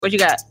What you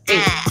got?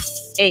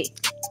 Hey.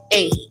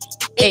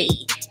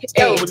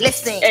 Yo,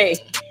 listen. Hey.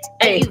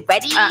 Are you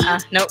ready?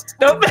 Nope.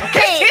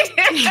 Okay.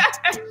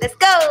 Let's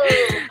go.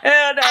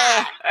 Hell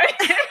no.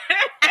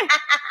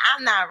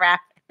 I'm not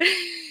rapping.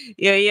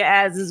 Yo, your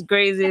ass is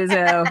crazy as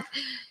hell.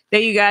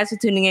 Thank you guys for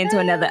tuning in to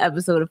another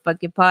episode of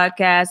Fuck Your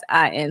Podcast.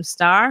 I am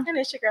Star. And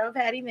it's your girl,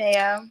 Patty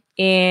Mayo.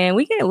 And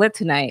we get lit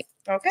tonight.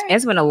 Okay.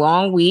 It's been a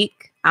long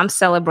week. I'm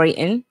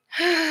celebrating.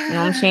 You know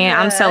what I'm saying?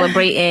 I'm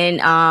celebrating.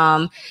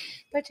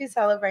 What you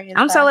celebrating?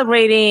 I'm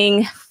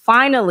celebrating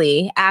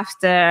finally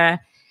after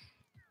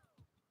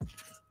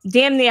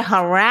damn near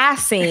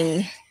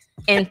harassing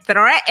and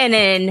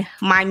threatening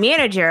my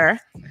manager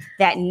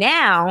that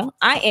now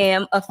I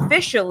am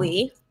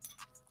officially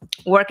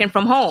working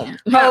from home.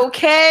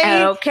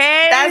 Okay.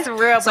 That's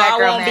real. So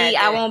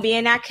I won't be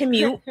in that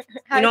commute.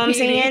 You know what I'm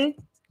saying?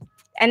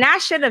 And I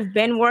should have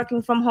been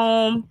working from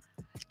home.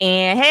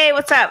 And hey,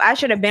 what's up? I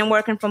should have been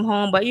working from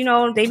home, but you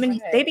know, they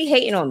be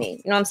hating on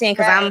me. You know what I'm saying?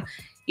 Because I'm,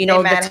 you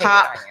know, the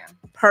top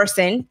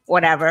person,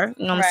 whatever.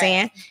 You know what I'm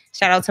saying?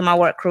 Shout out to my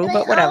work crew,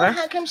 but whatever. Oh,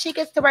 how come she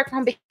gets to work from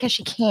home? Because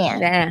she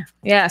can. Yeah.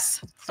 Yes.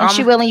 So And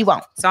she will and you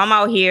won't. So I'm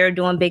out here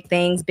doing big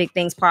things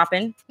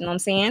popping. You know what I'm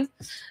saying?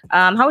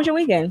 How was your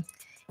weekend?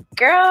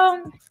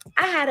 Girl,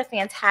 I had a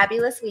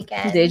fantabulous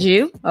weekend. Did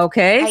you?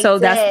 Okay. I so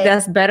did.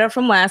 that's better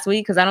from last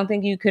week because I don't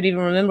think you could even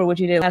remember what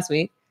you did last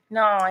week.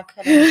 No, I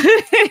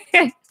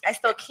couldn't. I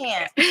still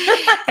can't.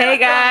 Hey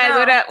guys,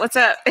 what up? What's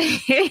up? No,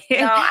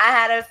 I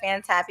had a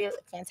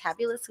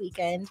fantabulous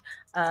weekend.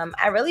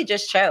 I really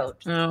just chilled.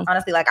 Oh.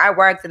 Honestly, like I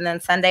worked and then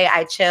Sunday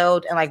I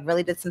chilled and like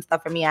really did some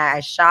stuff for me. I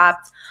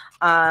shopped.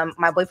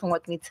 My boyfriend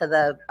went me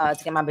to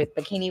get my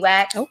bikini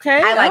waxed.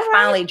 Okay. I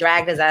finally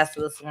dragged his ass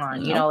to the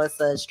salon. You know, it's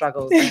a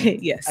struggle.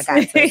 Yes.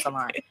 I got to the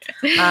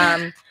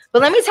salon.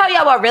 But let me tell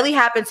y'all what really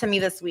happened to me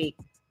this week.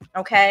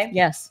 Okay.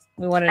 Yes.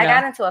 We want to know. I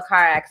got into a car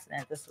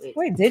accident this week.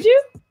 Wait, did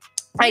you?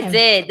 I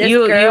did.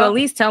 You at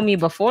least tell me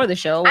before the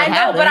show. I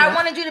know, but I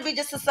wanted you to be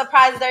just as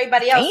surprised as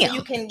everybody else. Damn. So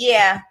you can,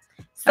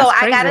 So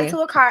I got into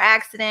a car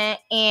accident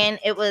and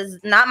it was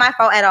not my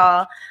fault at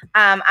all.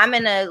 I'm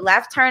in a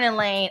left turning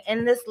lane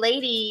and this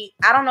lady,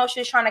 I don't know if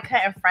she was trying to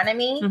cut in front of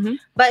me,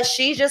 but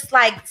she just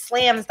like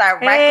slams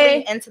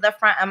directly into the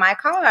front of my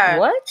car.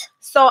 What?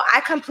 So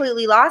I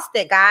completely lost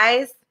it,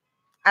 guys.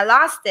 I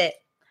lost it.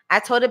 I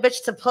told the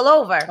bitch to pull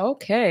over.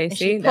 Okay. And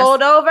See, she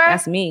pulled over.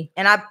 That's me.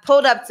 And I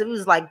pulled up to, it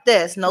was like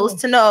this, nose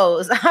to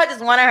nose. I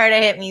just wanted her to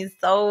hit me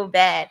so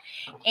bad.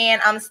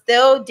 And I'm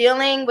still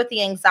dealing with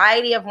the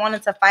anxiety of wanting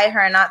to fight her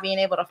and not being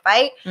able to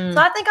fight. So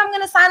I think I'm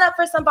going to sign up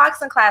for some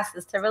boxing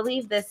classes to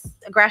relieve this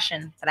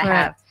aggression that I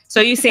have. So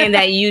you saying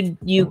that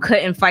you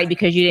couldn't fight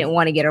because you didn't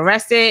want to get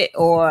arrested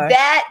or?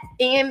 That,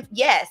 and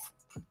yes,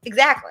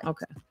 exactly.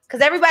 Okay.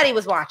 Because everybody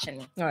was watching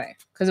me. All right.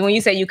 Because when you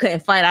say you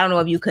couldn't fight, I don't know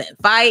if you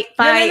couldn't fight.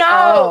 No.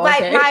 Oh,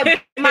 like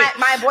okay.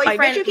 my boyfriend.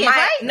 Like, you can't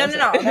fight? No.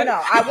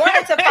 I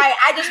wanted to fight.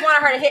 I just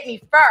wanted her to hit me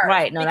first.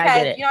 Right. No, because, I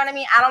get it. You know what I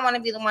mean? I don't want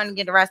to be the one to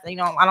get arrested. You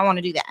know, I don't want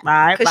to do that.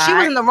 Right. Because she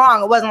was in the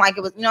wrong. It wasn't like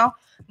it was,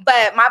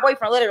 But my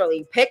boyfriend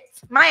literally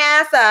picked my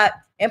ass up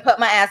and put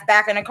my ass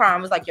back in the car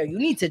and was like, yo, you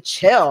need to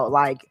chill.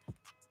 Like,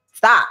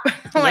 stop.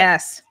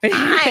 Yes.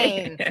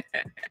 Fine.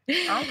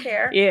 I don't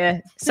care.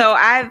 Yeah. So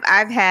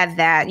I've had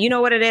that. You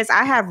know what it is?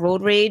 I have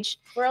road rage.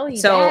 Really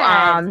so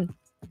bad.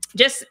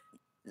 Just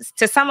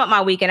to sum up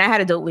my weekend, I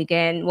had a dope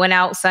weekend. Went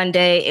out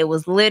Sunday. It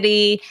was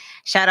litty.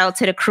 Shout out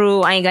to the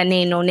crew. I ain't gonna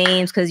name no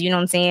names because you know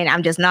what I'm saying.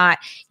 I'm just not.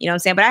 You know what I'm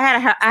saying. But I had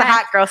a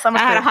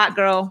hot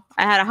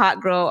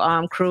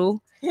girl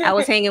crew. I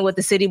was hanging with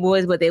the city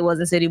boys, but they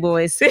wasn't city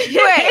boys. Wait,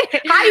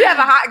 how you have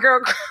a hot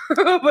girl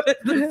crew? But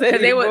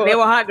they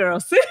were hot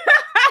girls.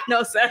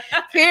 No, sir.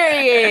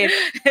 Period.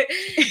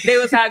 They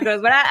was hot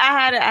girls, but I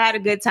had a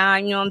good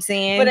time. You know what I'm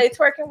saying? Were they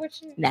twerking with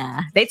you?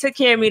 Nah, they took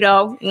care of me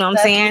though. You know what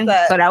I'm saying?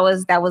 So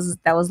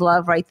that was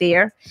love right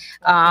there.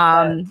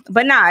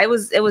 But nah, it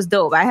was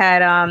dope. I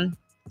had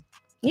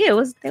it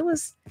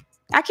was.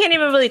 I can't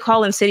even really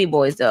call them city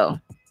boys though,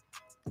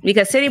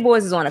 because city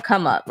boys is on a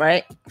come up,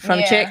 right?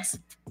 From chicks.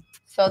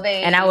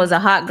 And I was a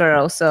hot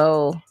girl,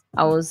 so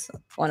I was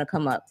on a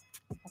come up.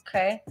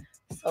 Okay.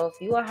 So if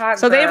you a hot girl.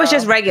 So they was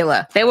just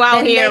regular. They were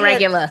out here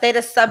regular. They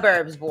the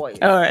suburbs boys.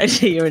 All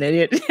right. You're an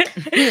idiot.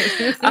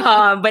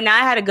 But now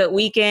I had a good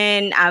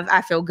weekend.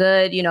 I feel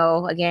good. You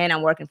know, again,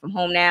 I'm working from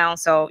home now.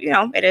 So, you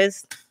know, it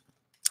is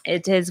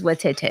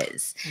what it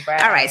is.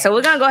 Right. All right. So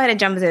we're going to go ahead and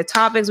jump into the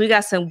topics. We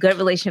got some good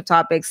relationship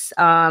topics.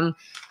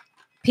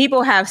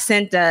 People have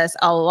sent us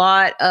a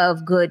lot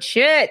of good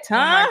shit, huh?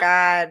 Oh my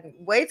God.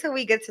 Wait till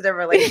we get to the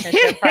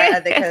relationship part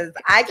of it, because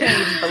I can't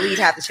even believe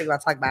half the shit we're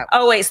talking about.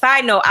 Oh, wait.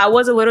 Side note, I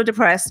was a little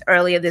depressed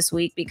earlier this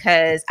week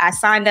because I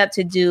signed up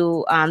to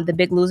do the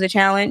Big Loser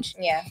Challenge.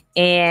 Yeah.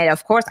 And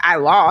of course, I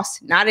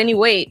lost. Not any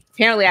weight.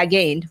 Apparently, I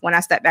gained when I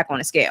stepped back on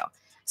the scale.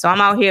 So I'm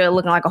out here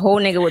looking like a whole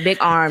nigga with big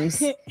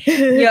arms.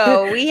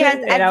 Yo, we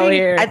had,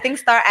 I think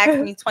Star asked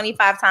me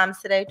 25 times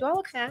today, do I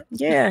look fat?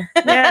 Yeah.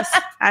 Yes.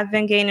 I've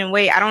been gaining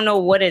weight. I don't know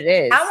what it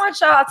is. I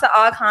want y'all to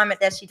all comment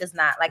that she does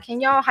not. Like,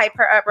 can y'all hype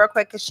her up real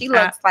quick? Because she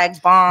looks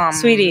like bomb.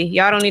 Sweetie,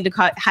 y'all don't need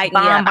to hype me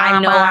up.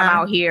 I know I'm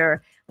out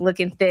here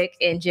looking thick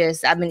and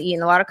just, I've been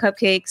eating a lot of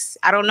cupcakes.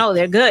 I don't know.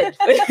 They're good.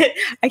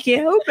 I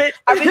can't help it.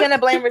 Are we going to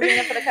blame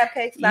Regina for the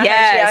cupcakes?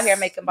 Yes. She out here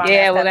making bomb.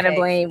 Yeah, we're going to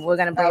blame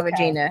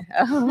Regina.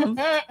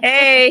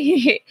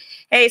 Hey.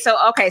 So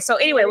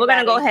anyway, we're going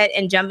to go ahead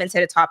and jump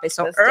into the topic.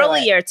 So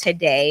earlier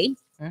today,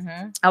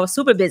 I was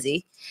super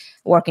busy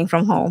working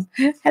from home.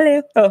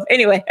 Hello. Oh,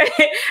 anyway,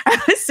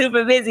 I was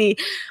super busy,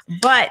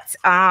 but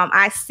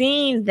I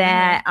seen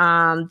that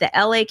the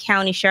LA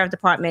County Sheriff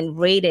Department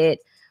raided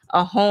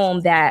a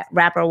home that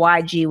rapper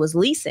YG was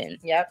leasing.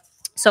 Yep.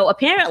 So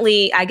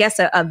apparently, I guess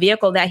a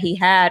vehicle that he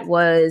had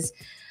was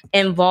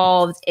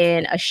involved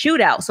in a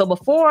shootout. So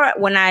before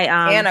when I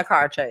and a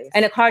car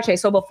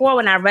chase. So before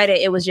when I read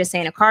it, it was just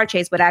saying a car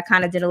chase, but I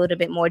kind of did a little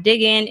bit more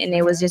digging, and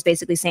it was just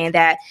basically saying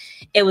that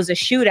it was a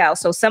shootout.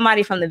 So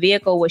somebody from the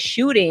vehicle was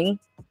shooting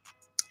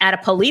at a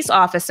police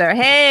officer.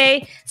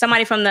 Hey,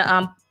 somebody from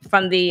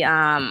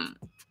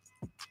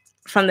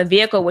the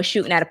vehicle was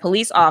shooting at a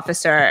police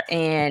officer,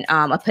 and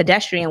a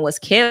pedestrian was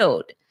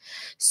killed.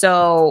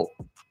 So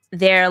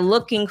they're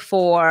looking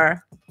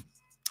for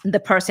the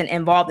person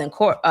involved in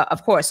court,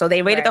 of course. So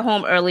they raided the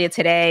home earlier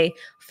today.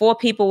 4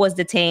 people was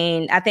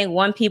detained. I think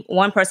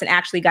one person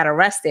actually got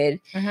arrested,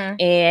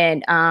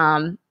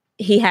 and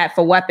he had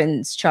for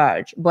weapons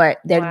charge. But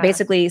they're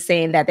basically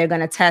saying that they're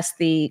going to test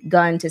the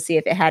gun to see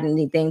if it had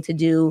anything to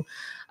do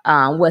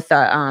with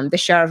the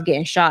sheriff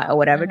getting shot or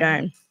whatever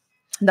during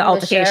the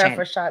altercation. The sheriff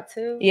was shot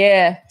too.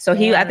 Yeah. So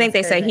I think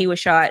they say he was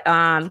shot.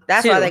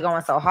 That's why they're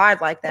going so hard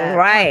like that.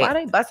 Right. Why are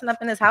they busting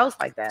up in his house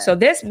like that? So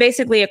this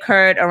basically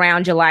occurred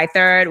around July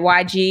 3rd.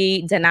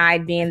 YG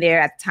denied being there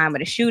at the time of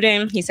the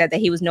shooting. He said that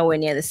he was nowhere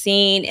near the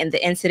scene, and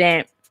the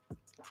incident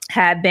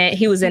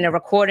he was in a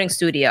recording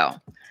studio,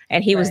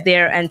 and he was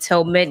there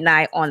until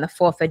midnight on the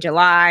 4th of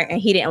July, and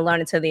he didn't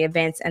learn until the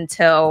events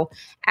until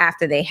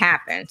after they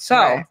happened.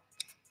 So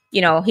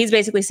he's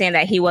basically saying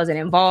that he wasn't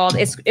involved.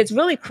 It's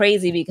really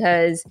crazy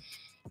because,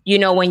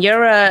 when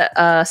you're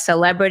a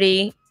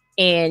celebrity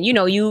and,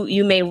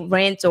 you may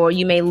rent or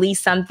you may lease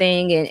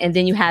something and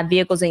then you have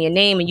vehicles in your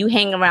name and you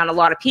hang around a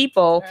lot of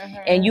people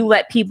and you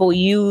let people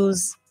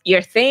use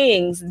your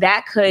things,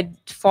 that could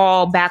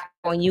fall back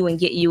on you and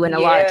get you in a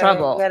lot of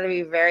trouble. You got to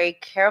be very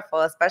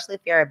careful, especially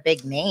if you're a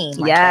big name.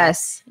 Like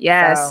yes.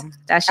 So,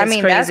 that's just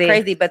crazy. That's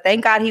crazy. But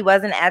thank God he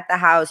wasn't at the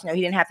house.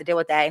 He didn't have to deal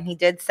with that. And he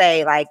did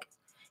say, like,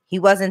 he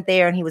wasn't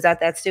there and he was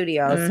at that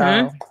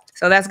studio.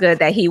 So that's good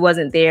that he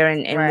wasn't there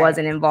and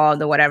wasn't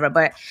involved or whatever.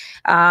 But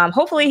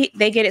hopefully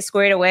they get it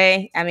squared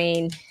away. I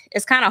mean,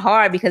 it's kind of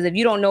hard because if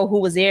you don't know who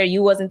was there,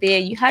 you wasn't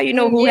there. How you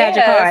know who had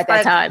your car at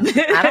that time?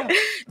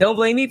 Don't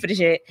blame me for the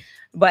shit.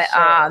 But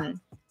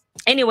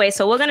anyway,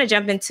 so we're going to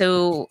jump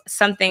into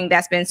something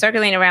that's been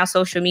circulating around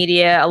social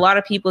media. A lot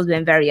of people have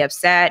been very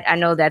upset. I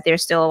know that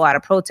there's still a lot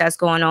of protests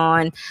going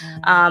on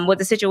with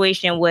the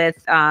situation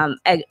with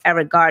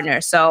Eric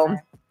Gardner. So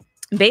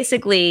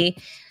basically,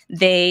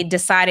 they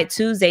decided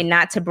Tuesday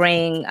not to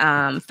bring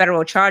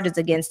federal charges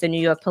against the New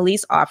York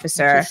police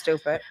officer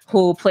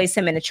who placed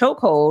him in a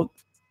chokehold.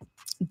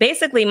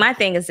 Basically, my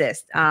thing is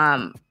this.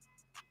 I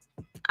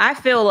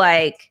feel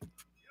like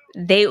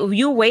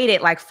you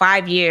waited like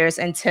 5 years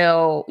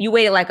until you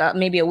waited like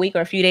maybe a week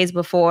or a few days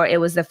before it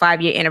was the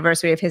 5-year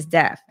anniversary of his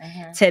death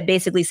to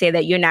basically say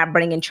that you're not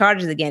bringing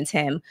charges against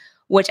him,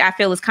 which I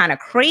feel is kind of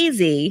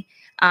crazy.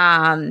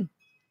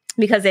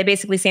 Because they're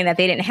basically saying that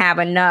they didn't have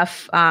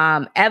enough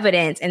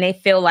evidence, and they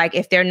feel like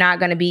if they're not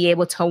going to be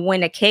able to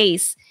win a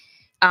case,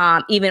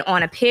 even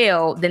on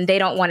appeal, then they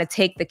don't want to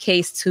take the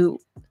case to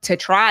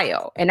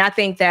trial. And I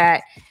think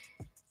that,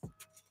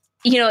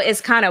 it's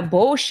kind of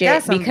bullshit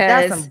that's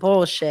some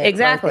bullshit.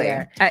 Exactly.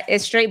 Right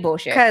it's straight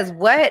bullshit. Because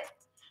what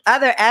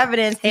other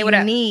evidence do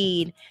you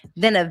need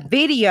than a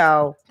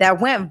video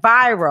that went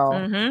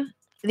viral?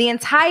 The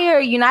entire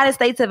United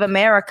States of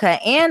America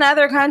and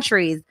other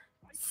countries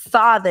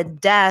saw the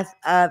death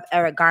of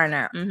Eric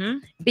Garner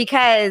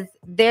because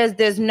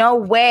there's no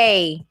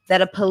way that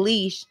that a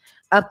police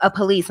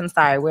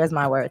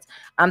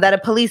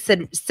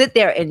should sit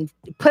there and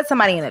put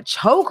somebody in a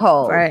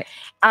chokehold. Right.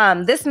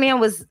 This man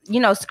was,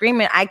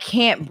 screaming, "I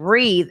can't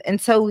breathe,"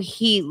 until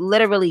he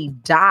literally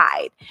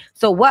died.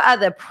 So what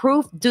other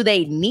proof do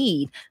they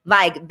need?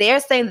 Like, they're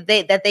saying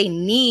that they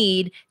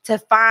need to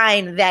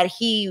find that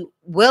he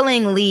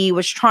willingly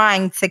was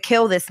trying to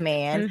kill this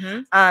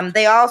man.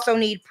 They also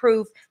need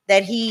proof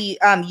that he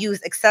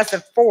used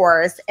excessive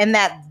force and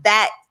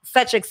that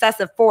such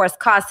excessive force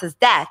caused his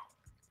death.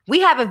 We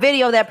have a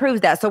video that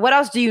proves that. So what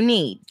else do you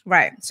need?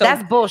 Right. So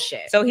that's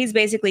bullshit. So he's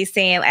basically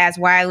saying, as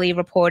Wiley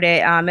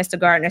reported, Mr.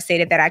 Gardner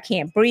stated that I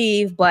can't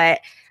breathe.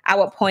 But I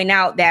would point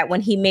out that when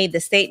he made the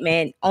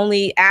statement,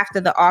 only after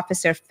the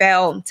officer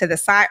fell to the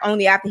side,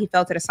 only after he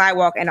fell to the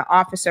sidewalk and the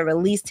officer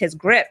released his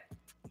grip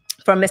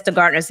from Mr.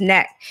 Gardner's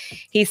neck.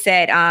 He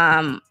said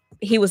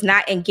he was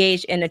not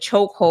engaged in a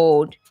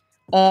chokehold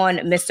on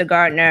Mr.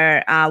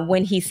 Gardner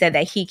when he said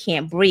that he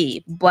can't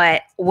breathe.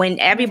 But when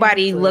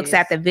everybody looks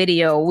at the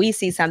video, we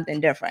see something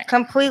different.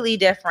 Completely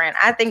different.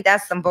 I think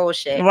that's some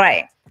bullshit.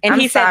 Right. And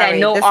he said that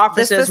no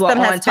officers were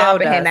on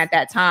top of him at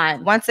that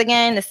time. Once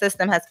again, the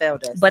system has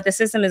failed us. But the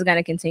system is going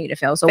to continue to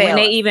fail. So when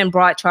they even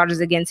brought charges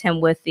against him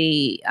with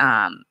the,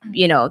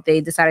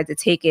 they decided to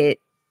take it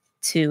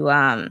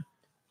to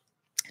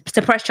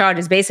press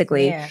charges,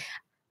 basically. Yeah.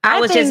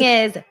 My thing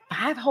is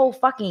 5 whole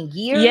fucking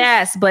years.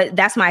 Yes, but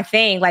that's my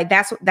thing. Like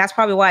that's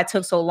probably why it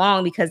took so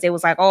long, because they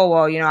was like, oh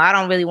well, I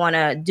don't really want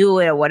to do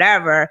it or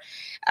whatever.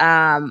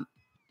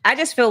 I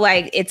just feel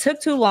like it took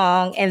too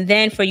long, and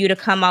then for you to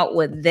come out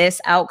with this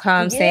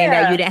outcome saying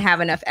that you didn't have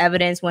enough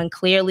evidence, when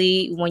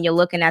clearly when you're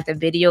looking at the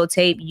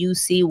videotape, you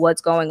see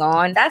what's going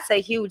on. That's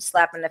a huge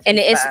slap in the face. And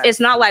it's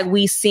not like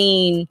we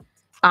seen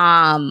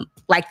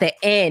like the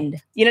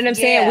end, you know what I'm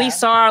saying? We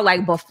saw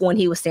like before, when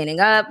he was standing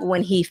up,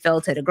 when he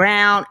fell to the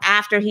ground,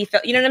 after he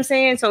fell, you know what I'm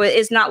saying? So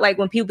it's not like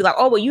when people be like,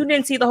 oh, well, you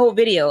didn't see the whole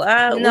video.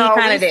 No,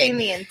 we seen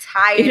the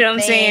entire you know what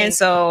I'm saying?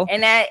 So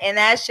and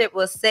that shit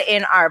will sit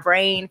in our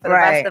brain for the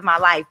rest of my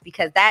life,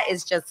 because that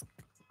is just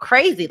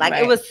crazy. Like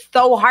it was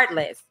so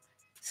heartless.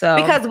 So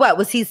because what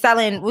was he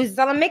selling? Was he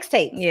selling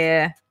mixtapes?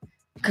 Yeah.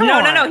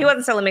 No, he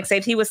wasn't selling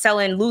mixtapes. He was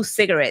selling loose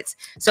cigarettes.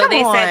 So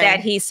they said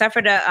that he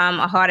suffered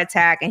a heart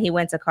attack and he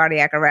went to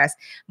cardiac arrest.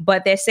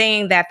 But they're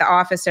saying that the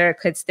officer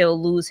could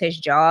still lose his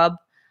job.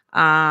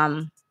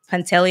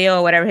 Pantelio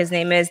or whatever his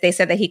name is. They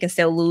said that he can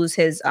still lose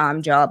his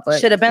job. But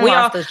should have been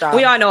lost his job.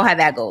 We all know how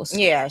that goes.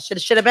 Yeah, should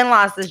have been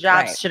lost his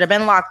job. Right. Should have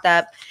been locked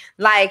up.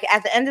 Like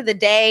at the end of the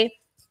day,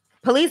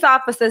 police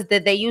officers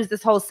they use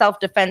this whole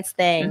self-defense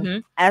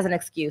thing as an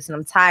excuse, and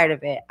I'm tired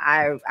of it.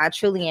 I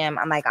truly am.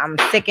 I'm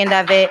sickened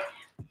of it.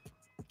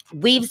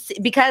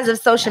 Because of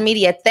social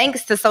media,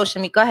 thanks to social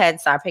media. Go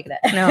ahead, sorry, pick it up.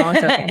 No,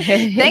 it's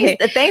okay.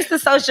 thanks to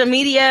social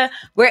media,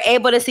 we're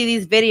able to see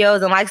these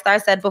videos. And like Star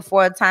said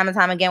before, time and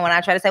time again, when I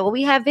try to say, well,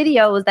 we have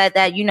videos that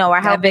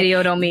are helping.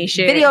 Video don't mean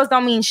shit. Videos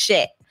don't mean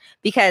shit,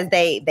 because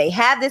they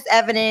have this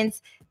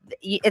evidence.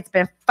 It's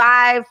been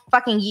 5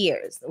 fucking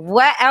years.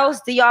 What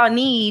else do y'all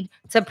need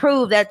to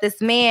prove that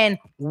this man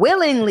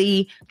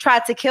willingly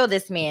tried to kill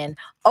this man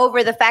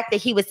over the fact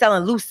that he was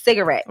selling loose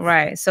cigarettes?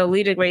 Right. So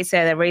Lita Gray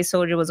said that Ray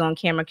Soldier was on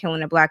camera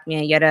killing a black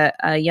man, yet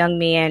a young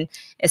man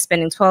is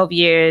spending 12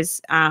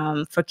 years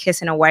for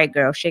kissing a white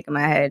girl. Shaking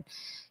my head.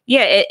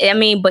 Yeah,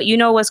 but you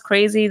know what's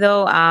crazy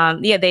though?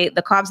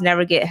 The cops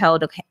never get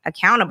held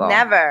accountable.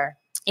 Never.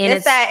 And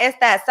it's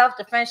that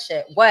self-defense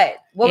shit. What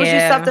was you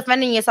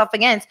self-defending yourself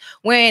against?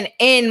 When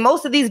in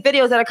most of these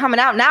videos that are coming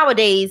out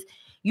nowadays,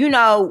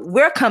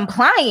 we're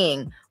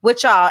complying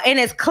with y'all, and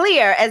it's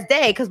clear as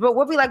day, because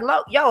we'll be like,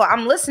 yo,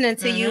 I'm listening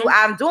to you.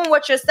 I'm doing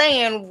what you're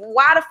saying.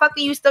 Why the fuck are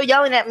you still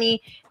yelling at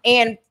me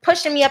and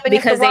pushing me up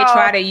against the wall? Because they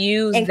try to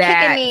use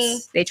that.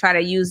 They try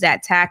to use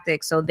that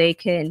tactic so they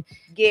can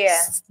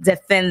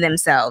defend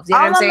themselves. You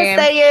know what I'm saying? All I'm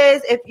gonna say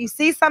is, if you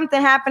see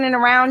something happening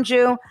around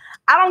you,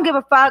 I don't give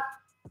a fuck.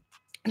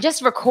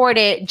 Just record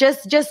it.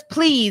 Just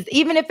please,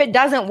 even if it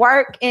doesn't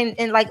work in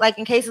like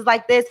in cases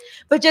like this,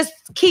 but just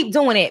keep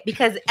doing it,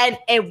 because and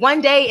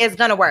one day it's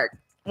gonna work.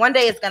 One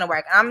day it's gonna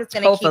work. I'm just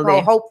gonna keep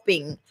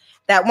hoping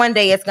that one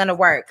day it's gonna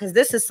work, because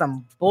this is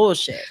some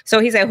bullshit. So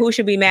he said, who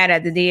should be mad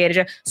at the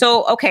DA?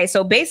 So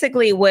so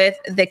basically with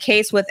the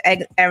case with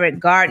Eric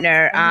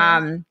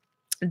Gardner,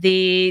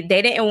 they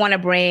didn't want to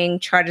bring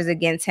charges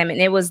against him,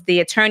 and it was the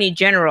Attorney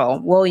General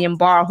William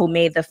Barr who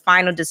made the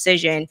final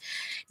decision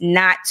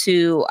not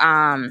to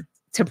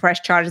press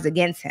charges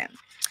against him.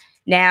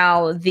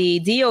 Now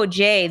the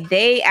DOJ,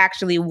 they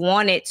actually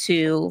wanted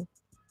to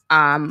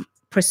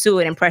pursue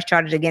it and press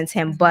charges against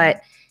him,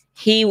 but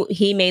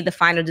he made the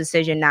final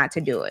decision not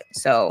to do it.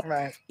 So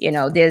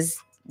there's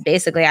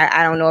basically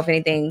I don't know if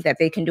anything that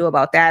they can do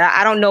about that.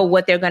 I don't know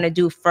what they're going to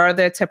do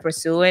further to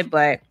pursue it,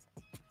 but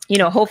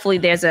hopefully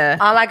there's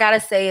all I gotta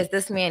say is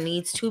this man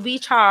needs to be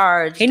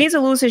charged. He needs to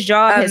lose his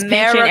job, his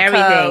pension,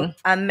 everything.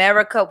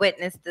 America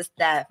witnessed this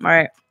death.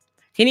 Right.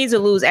 He needs to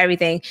lose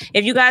everything.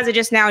 If you guys are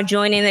just now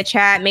joining the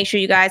chat, make sure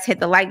you guys hit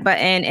the like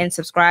button and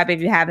subscribe if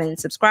you haven't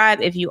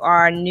subscribed. If you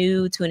are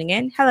new tuning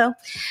in, hello.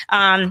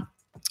 All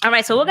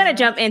right, so we're gonna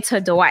jump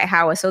into Dwight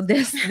Howard. So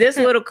this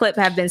little clip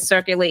have been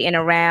circulating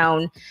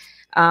around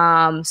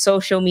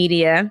social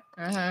media,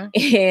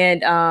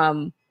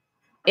 and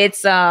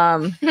it's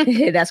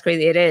that's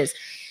crazy. It is.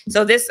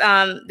 So this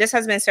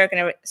has been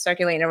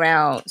circulating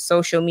around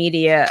social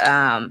media,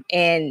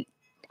 and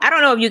I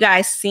don't know if you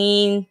guys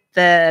seen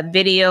the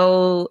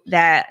video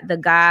that the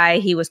guy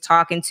he was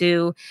talking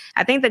to.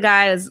 I think the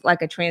guy is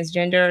like a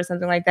transgender or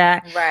something like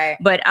that. Right.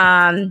 But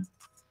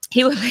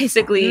he was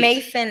basically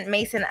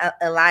Mason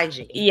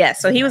Elijah. Yeah.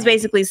 So he was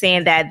basically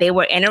saying that they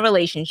were in a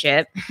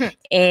relationship,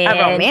 and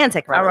a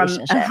romantic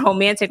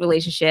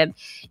relationship,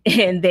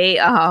 and they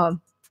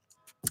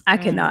I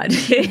cannot.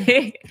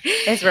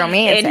 It's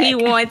romantic. And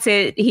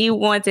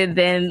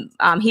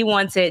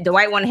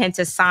Dwight wanted him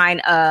to sign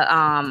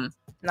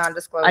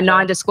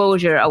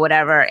non-disclosure or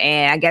whatever,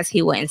 and I guess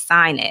he wouldn't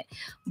sign it.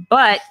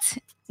 But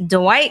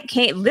Dwight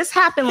came. This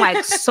happened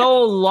like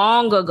so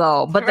long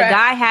ago, but the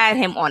guy had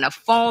him on a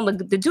phone.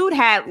 The dude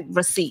had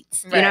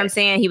receipts. You know what I'm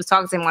saying? He was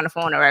talking to him on the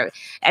phone or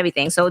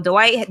everything. So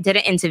Dwight did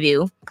an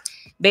interview,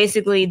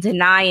 basically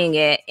denying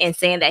it and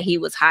saying that he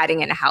was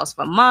hiding in the house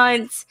for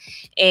months,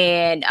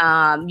 and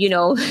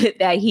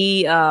that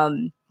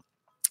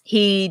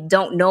he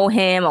don't know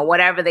him or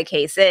whatever the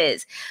case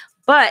is.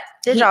 But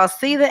did y'all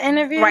see the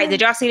interview? Right.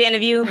 Did y'all see the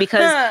interview?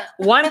 Because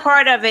one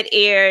part of it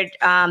aired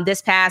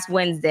this past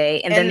Wednesday,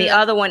 and then the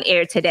other one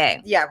aired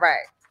today. Yeah, right.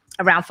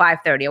 Around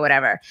 5:30 or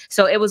whatever.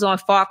 So it was on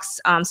Fox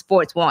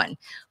Sports 1.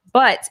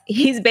 But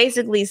he's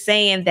basically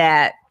saying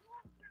that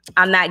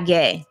I'm not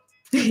gay.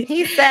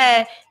 He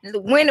said,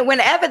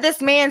 whenever this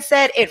man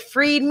said it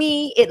freed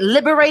me, it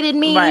liberated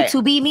me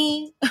to be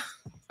me.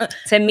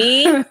 To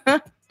me,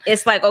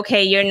 it's like,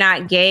 okay, you're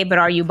not gay, but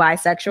are you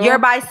bisexual? You're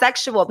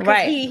bisexual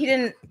because he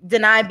didn't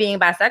deny being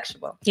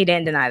bisexual. He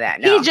didn't deny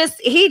that. No.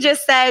 He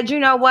just said, you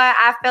know what?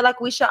 I feel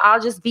like we should all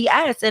just be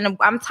us, and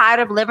I'm tired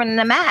of living in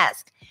a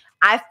mask.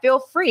 I feel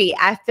free.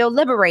 I feel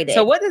liberated.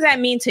 So what does that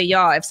mean to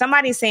y'all? If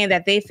somebody's saying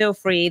that they feel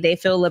free, they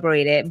feel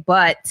liberated,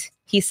 but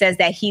he says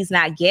that he's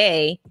not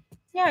gay,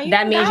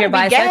 that means you're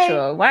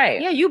bisexual,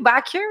 right? Yeah, you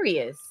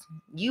bi-curious.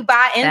 You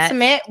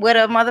bi-intimate with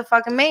a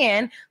motherfucking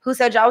man who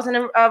said y'all was in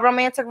a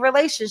romantic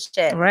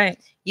relationship. Right.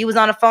 You was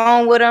on the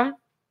phone with him.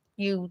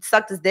 You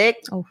sucked his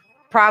dick. Oh.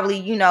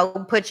 Probably,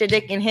 put your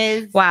dick in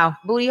his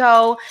booty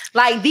hole.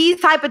 Like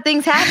these type of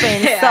things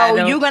happen.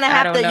 So you're gonna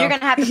have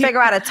to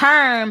figure out a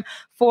term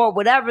for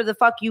whatever the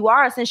fuck you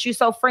are, since you're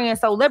so free and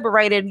so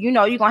liberated. You're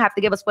gonna have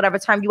to give us whatever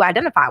term you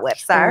identify with,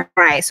 sir.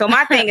 Right. So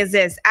my thing is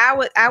this: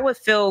 I would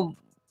feel.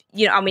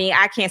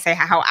 I can't say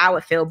how I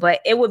would feel, but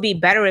it would be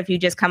better if you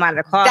just come out of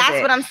the closet.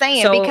 That's what I'm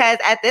saying. So, because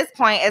at this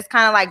point, it's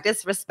kind of like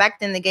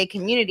disrespecting the gay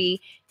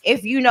community.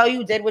 If you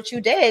did what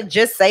you did,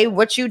 just say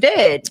what you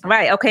did.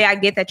 Right. Okay. I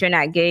get that you're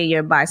not gay,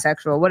 you're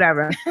bisexual,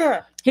 whatever.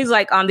 He's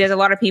like, there's a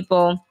lot of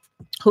people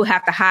who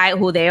have to hide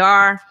who they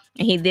are.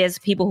 And there's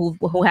people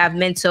who have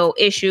mental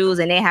issues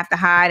and they have to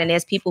hide. And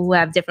there's people who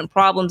have different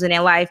problems in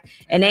their life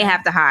and they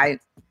have to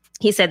hide.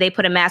 He said they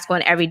put a mask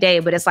on every day,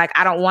 but it's like,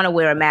 I don't want to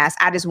wear a mask.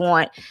 I just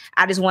want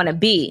to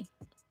be,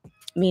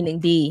 meaning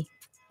be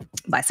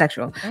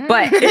bisexual.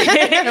 But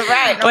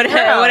right. What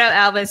up,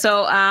 Alvin?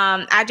 So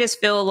I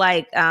just feel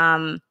like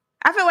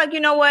you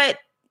know what?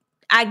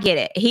 I get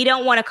it. He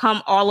don't want to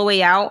come all the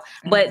way out,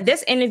 but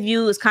this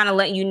interview is kind of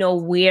letting you know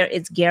where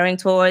it's gearing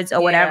towards or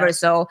whatever.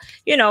 So,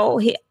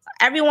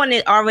 everyone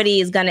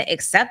already is going to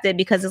accept it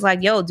because it's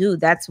like, yo,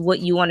 dude, that's what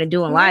you want to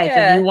do in life.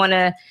 If you want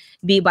to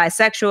be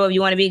bisexual, if you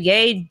want to be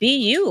gay, be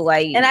you.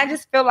 Like, and I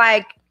just feel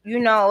like, the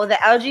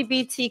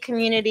LGBT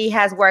community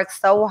has worked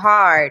so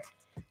hard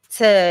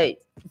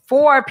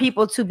for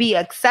people to be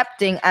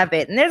accepting of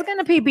it, and there's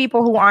gonna be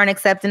people who aren't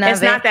accepting of it.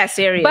 It's not that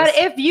serious. But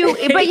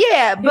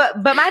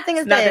but my thing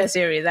is not that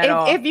serious at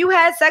all. If you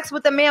had sex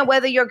with a man,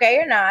 whether you're gay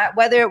or not,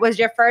 whether it was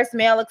your first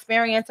male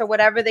experience or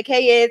whatever the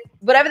case is,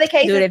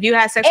 dude, if you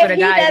had sex with a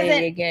guy,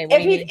 then you're gay.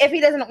 If he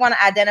doesn't want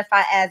to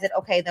identify as it,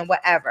 okay, then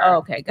whatever. Oh,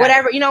 okay,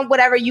 whatever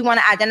you want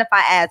to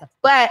identify as.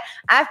 But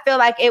I feel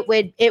like it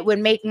would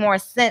make more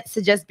sense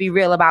to just be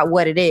real about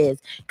what it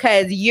is,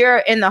 because you're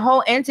in the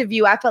whole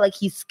interview. I feel like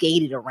he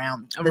skated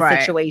around the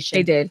situation.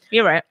 He did.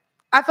 You're right.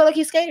 I feel like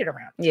he skated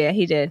around. Yeah,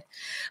 he did.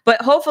 But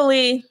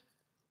hopefully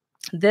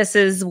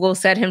will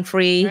set him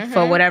free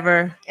for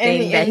whatever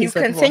thing that he's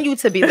continue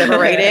to be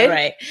liberated.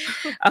 Right.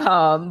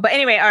 But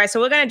anyway, all right.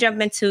 So we're going to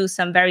jump into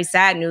some very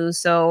sad news.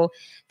 So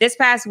this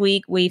past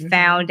week, we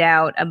found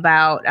out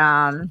about,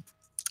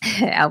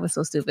 I was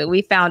so stupid.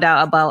 We found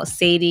out about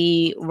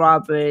Sadie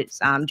Roberts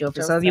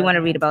Joseph. So if you want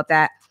to read about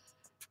that.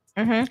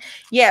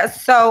 Yeah.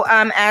 So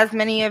as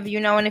many of you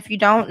know, and if you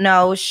don't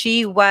know,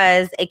 she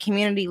was a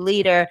community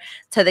leader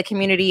to the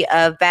community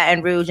of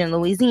Baton Rouge in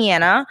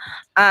Louisiana.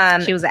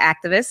 She was an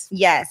activist.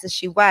 Yes,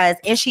 she was.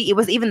 And she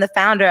was even the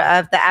founder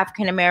of the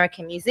African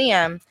American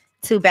Museum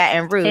to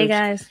Baton Rouge. Hey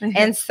guys.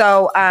 And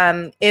so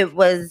it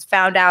was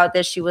found out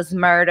that she was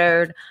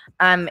murdered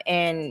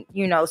and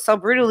so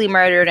brutally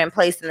murdered and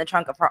placed in the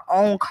trunk of her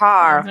own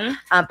car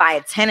by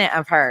a tenant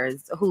of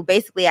hers who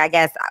basically, I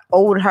guess,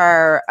 owed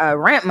her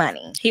rent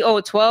money. He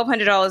owed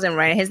 $1,200 in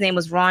rent. His name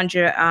was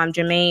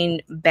Jermaine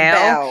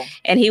Bell,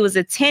 and he was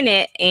a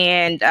tenant,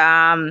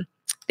 and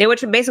they were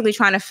basically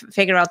trying to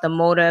figure out the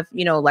motive,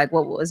 like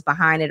what was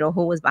behind it or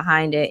who was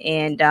behind it,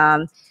 and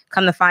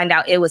come to find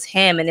out it was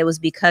him, and it was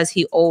because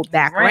he owed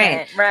back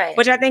rent, right?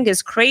 Which I think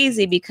is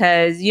crazy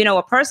because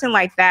a person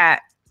like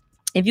that,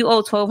 if you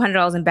owe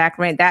 $1,200 in back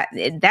rent,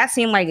 that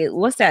seemed like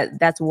what's that?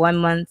 That's 1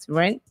 month's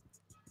rent.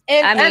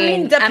 And, I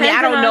mean,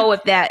 I don't know if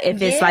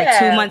it's like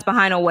 2 months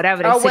behind or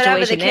whatever the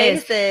situation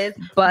is.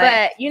 But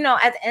at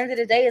the end of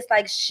the day, it's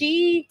like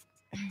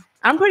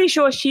I'm pretty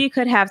sure he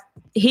could have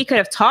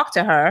talked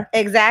to her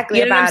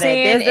exactly about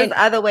it. There's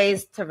other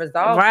ways to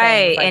resolve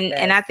things like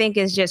and I think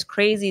it's just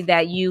crazy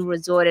that you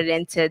resorted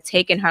into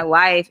taking her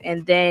life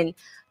and then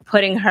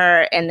putting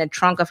her in the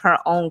trunk of her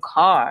own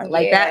car.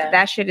 Like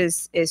that shit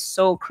is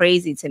so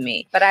crazy to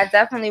me. But I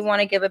definitely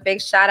want to give a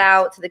big shout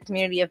out to the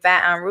community of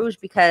Baton Rouge,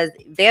 because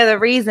they're the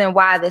reason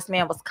why this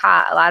man was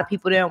caught. A lot of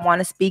people didn't want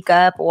to speak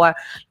up or,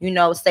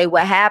 say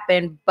what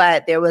happened,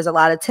 but there was a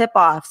lot of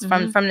tip-offs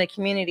from the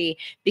community,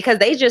 because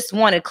they just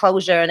wanted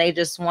closure and they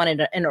just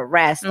wanted an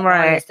arrest on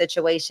the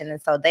situation.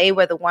 And so they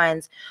were the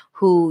ones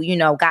who,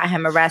 got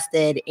him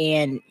arrested.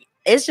 And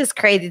it's just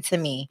crazy to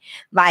me.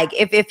 Like,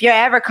 if you're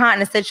ever caught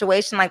in a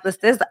situation like this,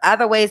 there's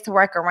other ways to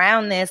work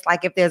around this.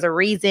 Like, if there's a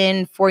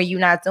reason for you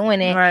not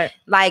doing it,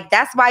 like,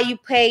 that's why you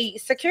pay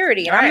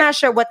security. And I'm not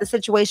sure what the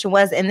situation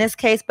was in this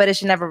case, but it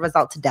should never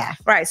result to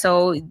death. Right.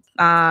 So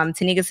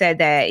Tanika said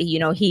that,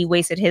 he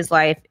wasted his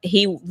life.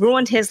 He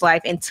ruined his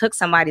life and took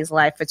somebody's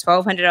life for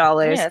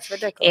 $1,200. Yeah, it's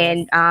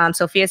ridiculous. And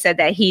Sophia said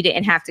that he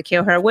didn't have to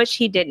kill her, which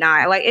he did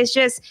not. Like, it's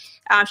just...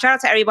 shout out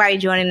to everybody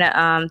joining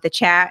the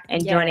chat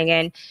and joining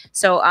in.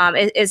 So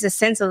it's a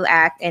senseless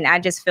act, and I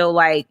just feel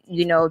like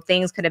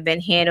things could have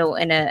been handled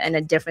in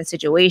a different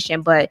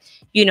situation. But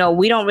we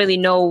don't really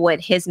know what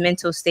his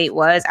mental state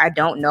was. I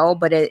don't know,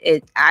 but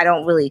I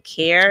don't really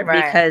care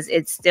because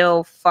it's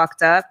still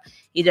fucked up.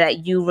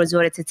 That you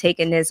resorted to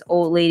taking this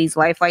old lady's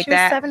life like she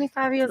that. Was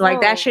 75 years like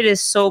old. That shit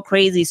is so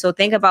crazy. So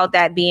think about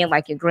that being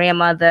like your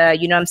grandmother,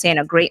 you know what I'm saying,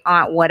 a great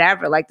aunt,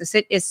 whatever. Like the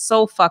shit is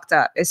so fucked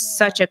up. It's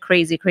such a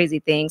crazy, crazy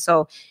thing.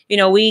 So,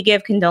 we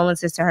give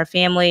condolences to her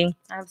family.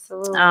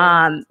 Absolutely.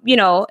 And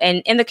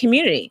in the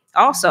community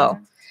also.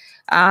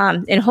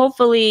 And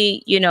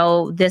hopefully,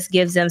 this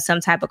gives them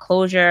some type of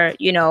closure,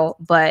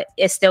 but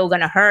it's still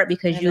gonna hurt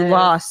because you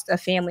lost a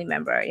family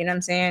member. You know what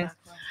I'm saying? Exactly.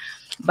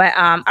 But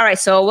all right,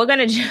 so we're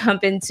gonna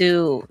jump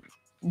into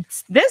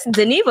this.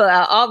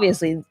 Geneva,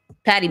 obviously,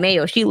 Patty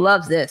Mayo, she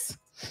loves this.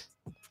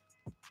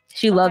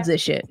 She loves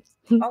this shit.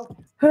 Oh,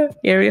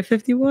 Area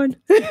 51.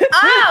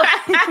 Oh,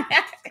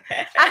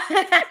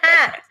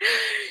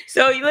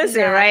 so you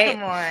listen, right?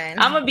 Come on.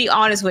 I'm gonna be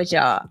honest with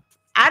y'all.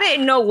 I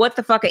didn't know what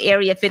the fuck an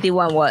Area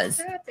 51 was.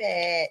 Stop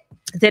it.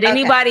 Did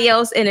anybody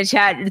else in the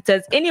chat?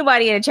 Does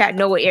anybody in the chat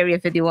know what Area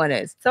 51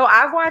 is? So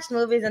I've watched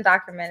movies and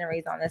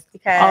documentaries on this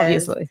because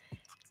obviously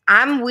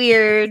I'm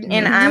weird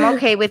and I'm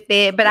okay with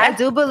it, but I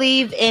do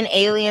believe in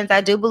aliens. I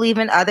do believe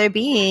in other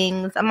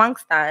beings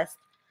amongst us.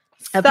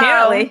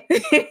 Apparently.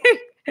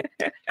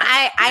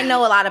 I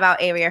know a lot about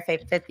Area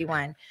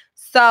 51.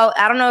 So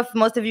I don't know if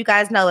most of you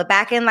guys know, but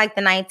back in like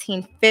the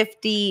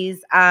 1950s,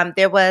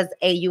 there was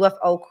a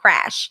UFO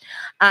crash.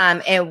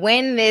 And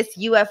when this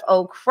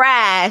UFO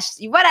crashed,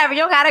 whatever, you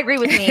don't gotta agree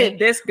with me.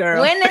 This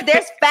girl. When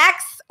there's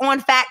facts on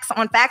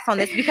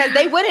this, because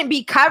they wouldn't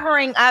be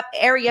covering up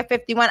Area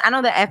 51. I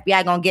know the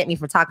FBI gonna get me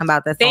for talking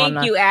about this.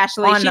 Thank you,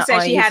 Ashley. She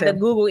said she had the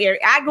Google area.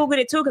 I Googled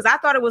it too because I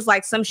thought it was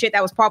like some shit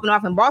that was popping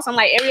off in Boston. I'm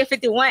like, Area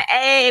 51.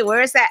 Hey,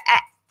 where is that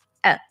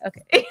at?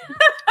 Okay.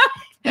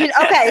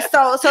 Okay,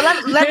 so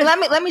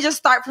let me just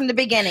start from the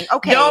beginning.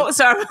 Okay, don't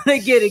start from the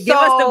beginning. Give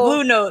us the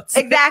blue notes.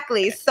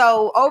 Exactly.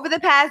 So over the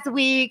past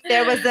week,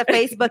 there was a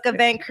Facebook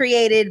event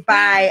created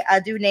by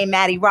a dude named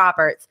Matty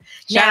Roberts.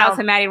 Shout out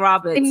to Matty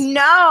Roberts.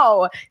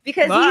 No,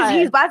 because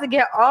he's about to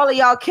get all of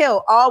y'all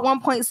killed. All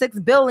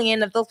 1.6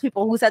 billion of those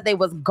people who said they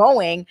was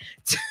going.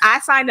 I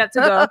signed up to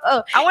go.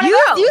 I want to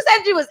go. You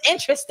said you was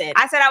interested.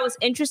 I said I was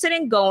interested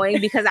in going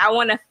because I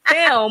want to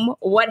film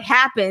what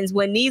happens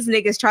when these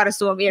niggas try to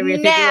storm Area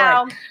 51.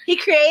 Now, he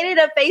created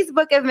a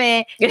Facebook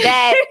event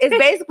that is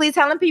basically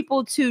telling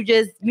people to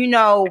just,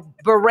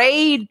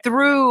 berate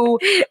through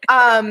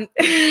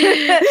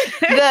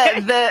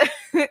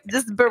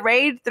just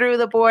berate through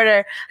the border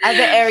of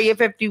the Area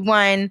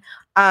 51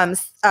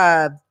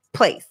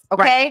 place.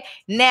 Okay. Right.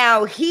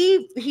 Now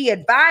he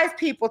advised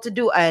people to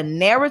do a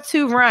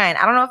Naruto run.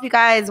 I don't know if you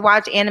guys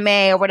watch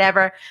anime or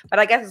whatever, but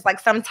I guess it's like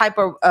some type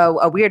of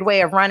a weird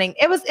way of running.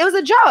 It was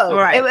a joke.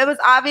 Right. It was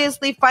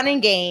obviously fun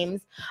and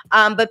games,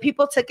 but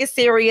people took it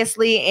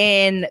seriously,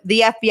 and the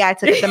FBI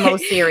took it the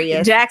most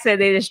serious. Jack said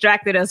they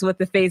distracted us with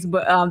the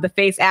Facebook, the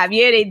Face app.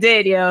 Yeah, they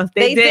did, yo.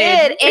 They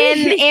did.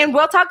 And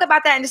we'll talk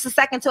about that in just a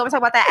second too. I'm gonna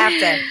talk about that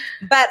after.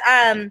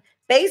 But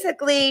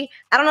basically,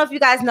 I don't know if you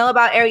guys know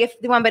about Area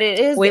 51, but it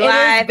is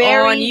very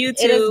on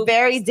YouTube. It is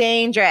very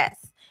dangerous.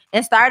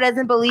 And Star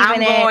doesn't believe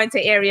in it. I'm going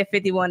to Area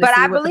 51 but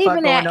I believe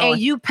in it. And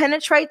you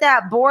penetrate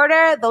that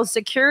border, those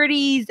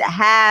securities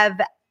have,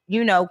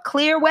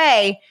 clear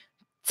way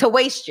to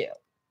waste you.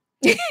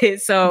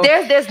 So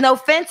there's no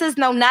fences,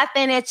 no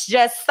nothing. It's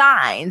just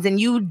signs. And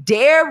you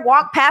dare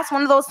walk past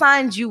one of those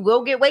signs, you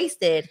will get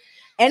wasted.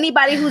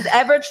 Anybody who's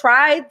ever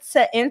tried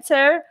to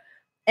enter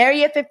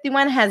Area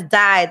 51 has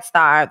died,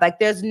 starved. Like,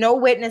 there's no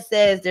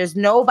witnesses. There's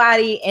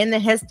nobody in the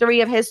history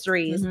of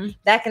histories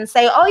that can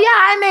say, oh, yeah,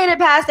 I made it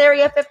past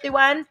Area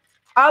 51.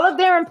 All of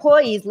their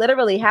employees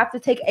literally have to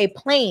take a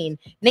plane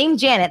named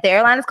Janet. The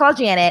airline is called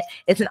Janet.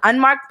 It's an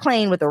unmarked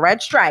plane with a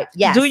red stripe.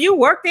 Yes. Do you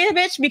work there,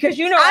 bitch? Because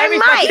I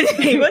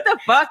might. What the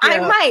fuck? I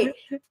might.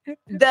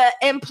 The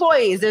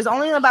employees, there's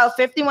only about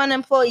 51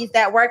 employees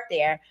that work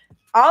there.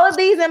 All of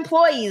these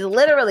employees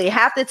literally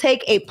have to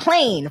take a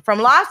plane from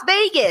Las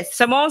Vegas.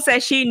 Simone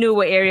says she knew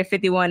what Area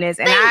 51 is,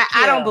 and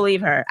I don't believe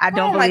her. I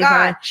don't believe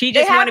her. She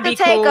just want to be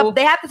cool.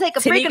 They have to take a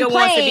freaking plane.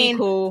 Wants to be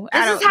cool.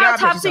 This is how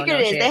top secret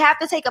it is. They have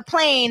to take a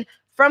plane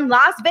from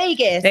Las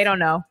Vegas. They don't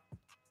know.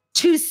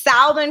 To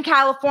Southern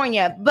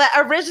California, but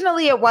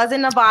originally it was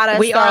in Nevada.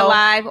 We are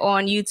live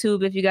on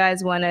YouTube if you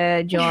guys want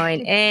to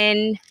join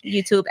in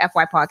YouTube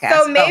FY Podcast.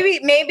 So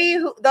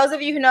maybe those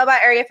of you who know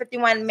about Area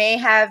 51 may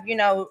have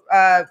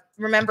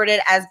remembered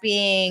it as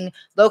being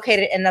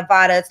located in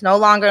Nevada. It's no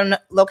longer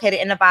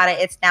located in Nevada.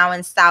 It's now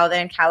in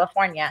Southern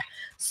California.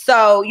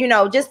 So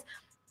just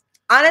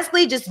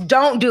honestly, just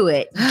don't do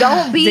it.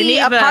 Don't be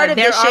a part of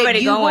this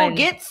shit. You will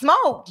get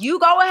smoked. You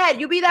go ahead.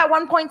 You be that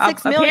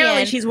 1.6 million.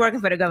 Apparently, she's working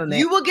for the government.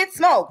 You will get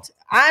smoked.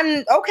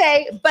 I'm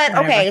okay. But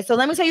okay, so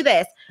let me tell you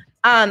this.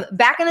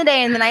 Back in the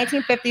day, in the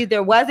 1950s,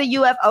 there was a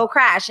UFO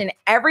crash, and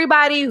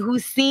everybody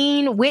who's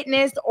seen,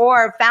 witnessed,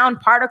 or found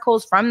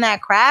particles from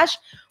that crash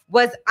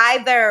was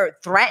either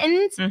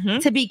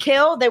threatened to be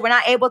killed. They were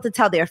not able to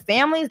tell their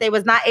families. They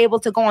was not able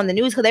to go on the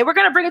news because they were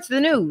going to bring it to the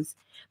news.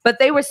 But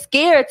they were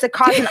scared to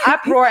cause an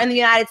uproar in the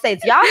United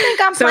States. Y'all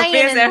think I'm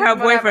playing? So that her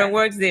boyfriend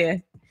works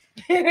there.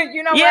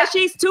 Yeah, what?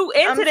 She's too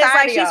into this.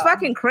 Like, she's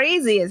fucking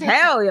crazy as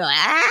hell. Yo,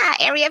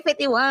 Area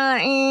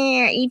 51,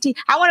 ET.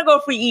 I want to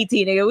go free ET,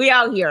 nigga. We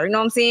out here. You know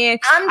what I'm saying?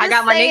 I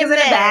got my niggas in the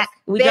back.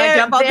 We gonna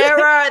jump up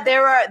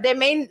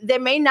there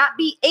may not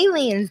be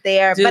aliens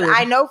there, dude. But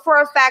I know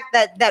for a fact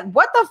that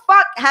what the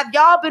fuck have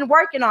y'all been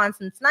working on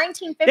since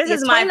 1950? This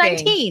is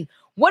 2019.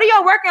 What are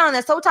y'all working on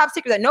that's so top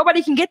secret that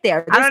nobody can get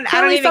there? I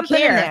don't even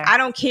care. I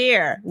don't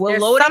care. We're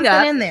loading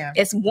up. In there.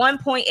 It's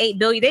 1.8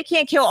 billion. They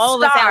can't kill all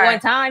of us at one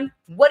time.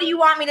 What do you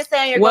want me to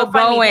say on your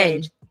GoFundMe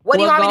page? What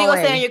do you want me to go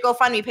say on your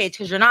GoFundMe page?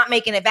 Because you're not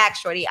making it back,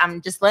 shorty.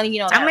 I'm just letting you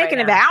know. I'm making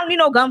it back. I don't need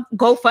no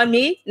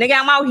GoFundMe. Nigga,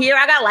 I'm out here.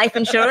 I got life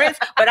insurance,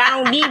 but I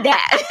don't need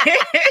that.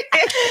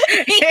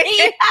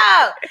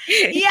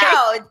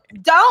 Yo,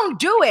 don't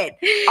do it.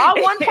 All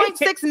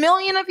 1.6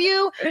 million of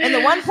you and the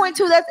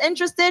 1.2 that's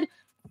interested,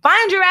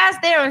 find your ass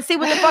there and see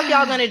what the fuck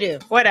y'all gonna do.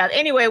 What up?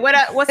 Anyway, what's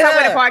up with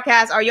the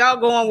podcast? Are y'all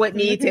going with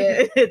me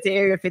to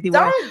Area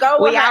 51? Don't go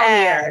with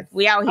here.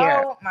 We out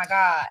here. Oh my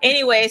God.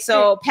 Anyway,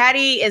 so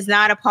Patty is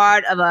not a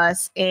part of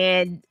us,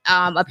 and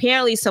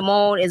apparently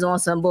Simone is on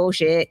some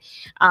bullshit.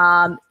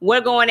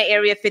 We're going to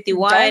Area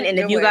 51, and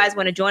if you guys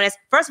want to join us,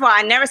 first of all,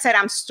 I never said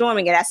I'm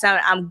storming it. I said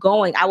I'm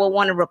going. I would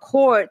want to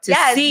record to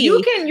see.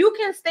 You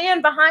can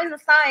stand behind the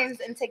signs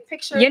and take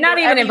pictures. You're not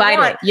even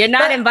invited. You're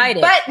not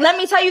invited. But let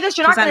me tell you this: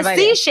 you're not going to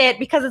see shit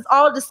because it's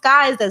all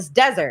disguised as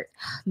desert.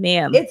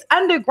 Ma'am, it's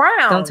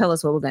underground. Don't tell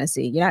us what we're going to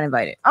see. You're not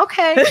invited.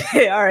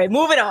 Okay. All right,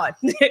 moving on.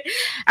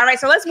 All right,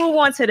 so let's move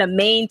on to the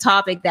main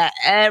topic that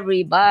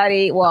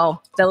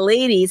the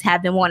ladies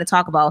have been wanting to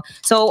talk about.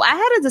 So I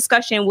had a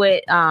discussion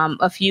with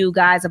a few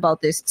guys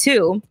about this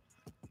too.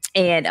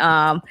 And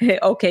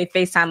okay,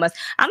 FaceTime us.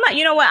 I'm not.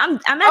 You know what? I'm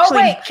actually. Oh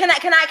wait, can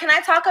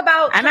I talk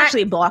about? I'm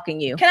actually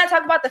blocking you. Can I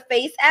talk about the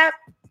Face app?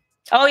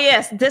 Oh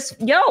yes,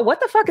 what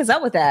the fuck is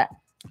up with that?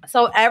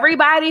 So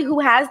everybody who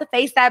has the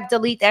Face app,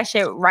 delete that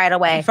shit right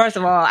away. First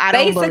of all, I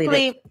don't believe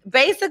it.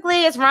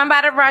 Basically, it's run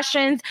by the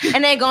Russians,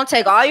 and they're gonna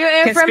take all your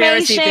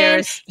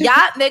information.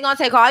 Yeah, they're gonna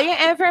take all your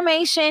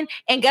information,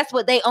 and guess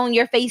what? They own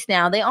your face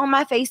now. They own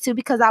my face too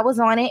because I was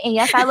on it, and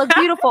yes, I look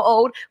beautiful,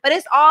 old, but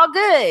it's all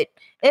good.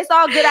 It's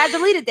all good. I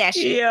deleted that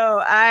shit.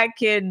 Yo, I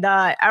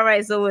cannot. All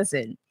right, so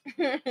listen.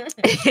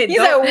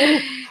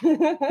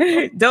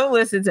 Don't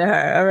listen to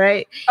her. All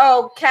right.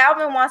 Oh,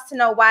 Calvin wants to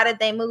know, why did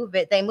they move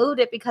it? They moved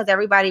it because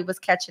everybody was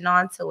catching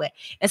on to it,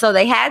 and so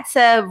they had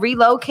to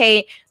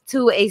relocate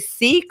to a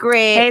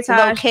secret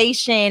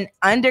location,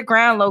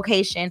 underground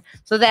location,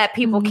 so that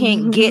people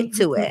can't get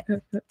to it.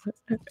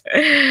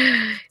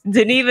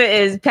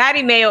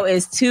 Patty Mayo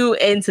is too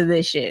into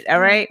this shit.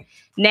 All right.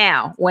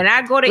 Now, when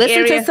I go to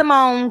listen to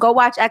Simone, go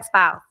watch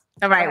X-Files.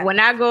 All right. Okay. When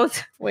I go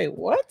to, wait,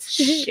 what?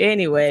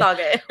 Anyway, it's all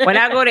good. When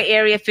I go to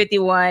Area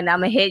 51,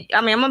 I'm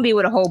gonna be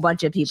with a whole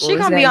bunch of people. She's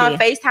gonna be on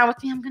FaceTime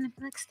with me. I'm gonna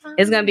be like, stop.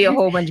 It's gonna be a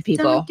whole bunch of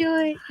people. Don't do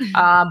it.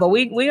 But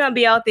we're gonna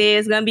be out there.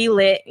 It's gonna be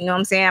lit. You know what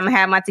I'm saying? I'm gonna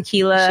have my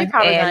tequila. She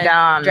probably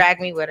gonna drag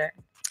me with her.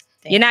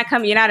 Damn. You're not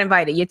coming. You're not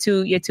invited. You're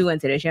too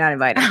into this. You're not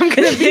invited. I'm gonna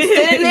be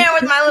sitting there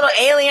with my little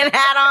alien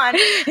hat on.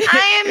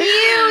 I am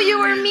you. You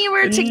were me.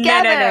 We're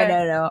together.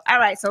 No. All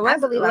right. So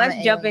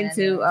let's jump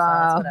into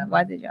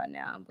why did y'all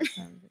now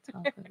become the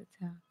talk of the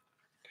town?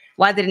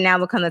 Why did it now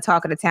become the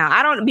talk of the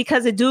town?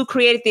 Because the dude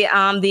created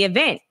the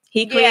event.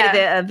 He created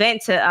the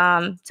event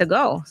to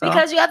go. So.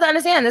 Because you have to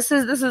understand, this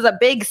is a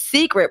big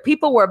secret.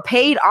 People were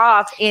paid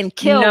off and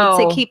killed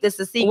to keep this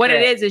a secret. What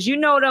it is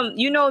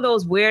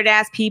those weird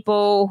ass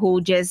people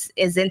who just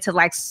is into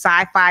like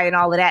sci-fi and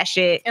all of that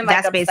shit. And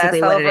that's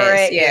basically what it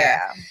is.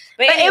 Yeah.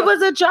 But anyway, it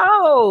was a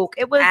joke.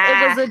 It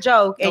was a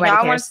joke. And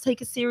y'all want to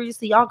take it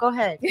seriously. Y'all go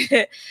ahead.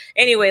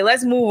 Anyway,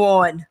 let's move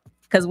on.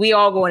 Because we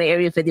all going to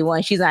Area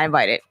 51. She's not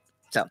invited.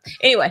 So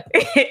anyway,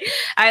 all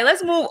right,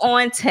 let's move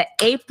on to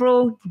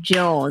April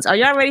Jones. Are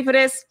y'all ready for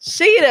this?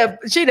 She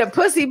the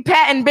pussy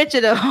patting bitch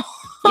of the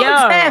whole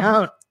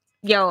town.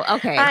 Yo,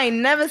 okay. I ain't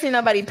never seen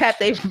nobody pat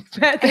they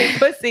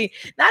pussy.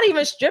 Not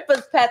even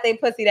strippers pat they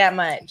pussy that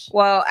much.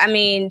 Well, I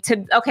mean,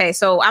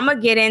 so I'm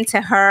gonna get into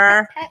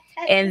her,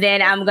 and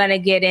then I'm gonna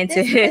get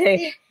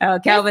into.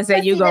 Kelvin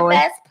said you going. The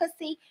best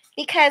pussy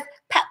because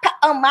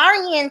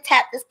Omarion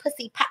tapped this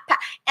pussy pop pop,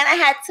 and I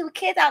had 2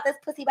 kids out this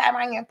pussy by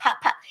Omarion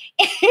pop pop,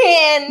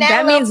 and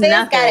that means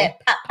nothing. Got it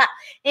pop pop,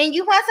 and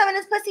you want some of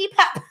this pussy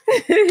pop?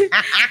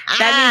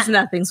 That means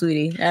nothing,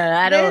 sweetie.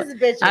 I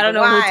don't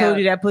know who told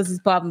you that pussy's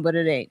popping, but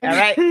it ain't. All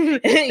right,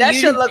 that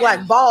should look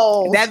like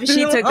balls.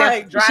 She took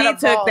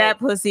that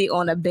pussy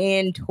on a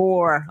band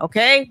tour.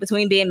 Okay,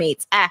 between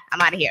bandmates.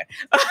 I'm out of here.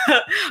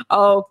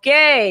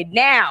 Okay,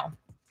 now.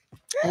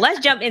 Let's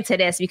jump into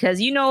this because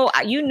y'all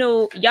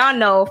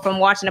know from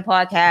watching the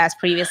podcast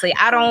previously.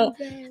 I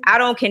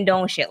don't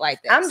condone shit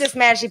like this. I'm just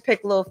mad she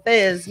picked Lil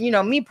Fizz. You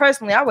know, me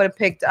personally, I would have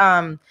picked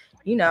Razby.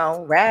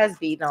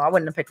 No, I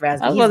wouldn't have picked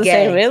Razby. I was going to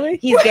say, really?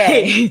 He's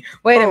gay.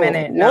 Wait a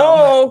minute.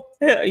 No.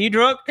 Whoa. Are you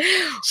drunk?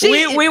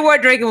 We were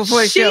drinking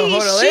before the show.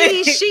 Hold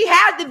on. She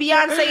had the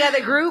Beyonce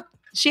other group.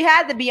 She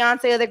had the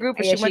Beyonce other group,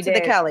 and she went to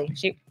the Kelly.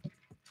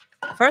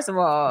 First of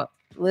all,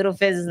 Little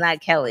Fizz is not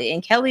Kelly,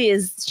 and Kelly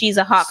she's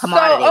a hot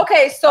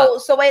commodity. So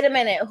wait a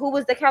minute. Who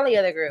was the Kelly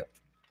other group?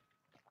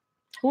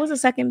 Who was the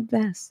second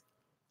best?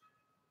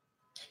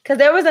 Because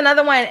there was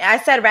another one. I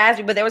said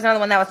Raspberry, but there was another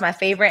one that was my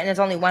favorite, and there's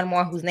only one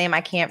more whose name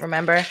I can't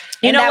remember.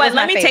 You know what?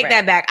 Let me take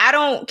that back. I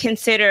don't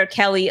consider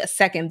Kelly a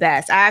second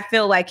best. I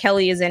feel like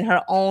Kelly is in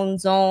her own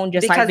zone,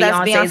 just like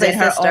Beyonce's in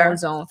her own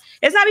zone.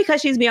 It's not because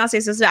she's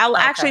Beyonce's sister. I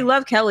actually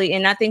love Kelly,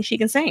 and I think she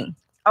can sing.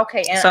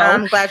 Okay, and so,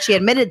 I'm glad she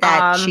admitted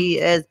that she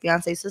is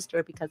Beyonce's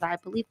sister because I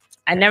believe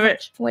I never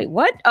wait,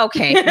 what?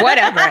 Okay,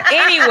 whatever.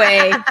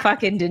 Anyway,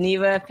 fucking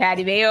Deneva,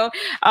 Patty Mayo.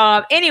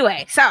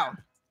 Anyway, so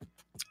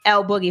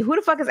L Boogie. Who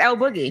the fuck is L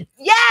Boogie?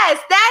 Yes,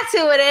 that's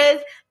who it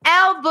is.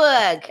 L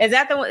Boog. Is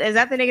that the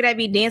nigga that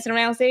be dancing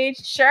around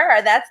stage?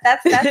 Sure, that's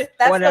the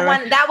one.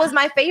 That was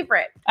my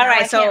favorite. All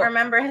right, I can't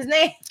remember his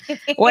name.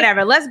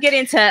 Whatever. Let's get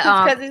into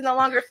because he's no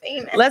longer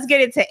famous. Let's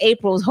get into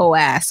April's whole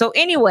ass. So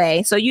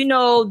anyway,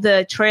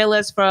 the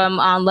trailers from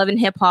Love and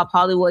Hip Hop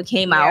Hollywood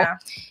came out,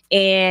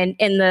 and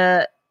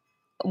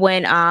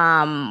when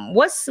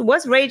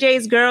what's Ray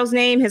J's girl's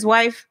name? His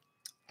wife.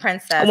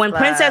 Princess. When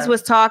Princess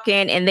was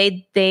talking, and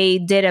they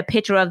did a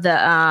picture of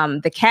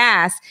the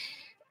cast.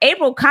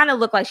 April kind of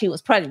looked like she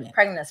was pregnant.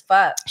 Pregnant as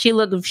fuck. She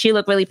looked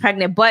really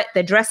pregnant, but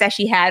the dress that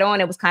she had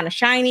on, it was kind of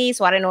shiny,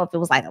 so I didn't know if it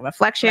was like a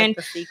reflection like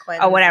the sequin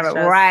or whatever.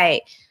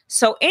 Right.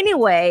 So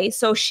anyway,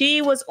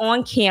 she was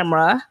on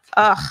camera.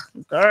 Ugh,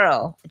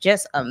 girl,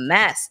 just a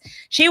mess.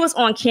 She was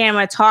on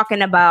camera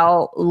talking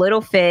about Little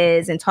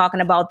Fizz and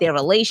talking about their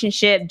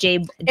relationship.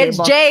 It's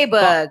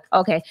J-Boog.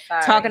 Okay.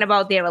 Sorry. Talking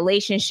about their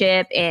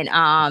relationship and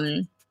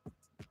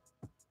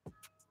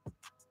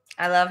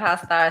I love how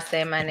stars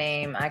say my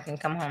name. I can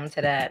come home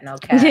to that. No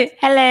cap.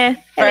 Hello.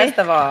 First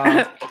of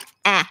all,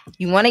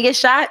 you want to get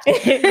shot? Tell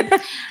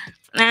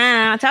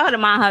her to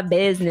mind her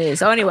business.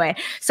 So anyway,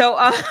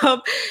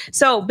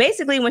 so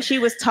basically when she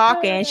was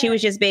talking, she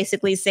was just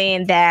basically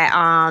saying that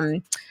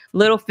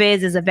Little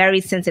Fizz is a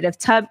very sensitive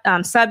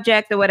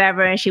subject or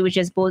whatever, and she was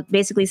just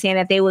basically saying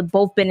that they would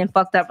both been in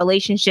fucked up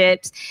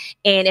relationships,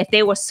 and if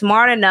they were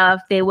smart enough,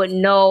 they would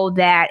know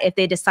that if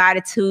they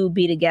decided to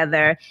be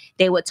together,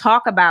 they would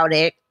talk about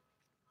it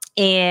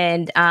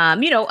and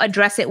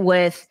address it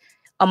with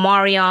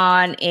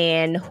Omarion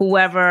and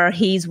whoever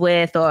he's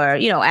with, or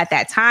at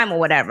that time or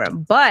whatever.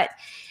 But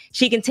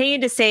she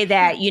continued to say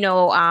that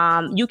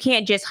you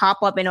can't just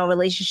hop up in a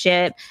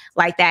relationship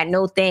like that.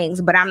 No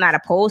things. But I'm not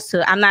opposed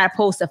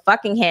to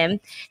fucking him.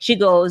 She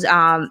goes,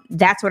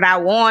 that's what I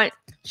want.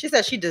 She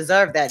said she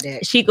deserved that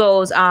dick. She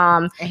goes,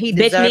 and he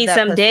bitch needs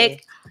some pussy.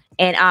 dick.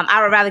 And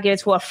I would rather give it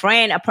to a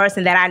friend, a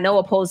person that I know,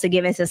 opposed to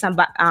giving to some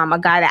a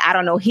guy that I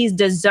don't know. He's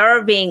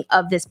deserving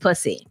of this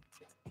pussy.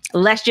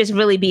 Let's just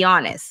really be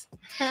honest.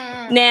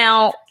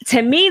 Now,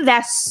 to me,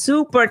 that's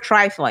super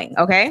trifling.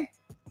 Okay.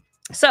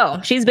 So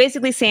she's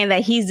basically saying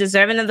that he's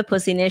deserving of the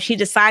pussy, and if she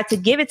decides to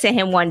give it to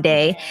him one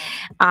day,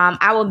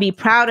 I will be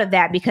proud of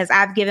that because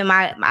I've given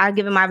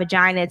my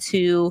vagina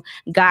to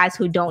guys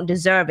who don't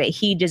deserve it.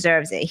 He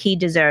deserves it. He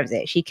deserves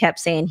it. She kept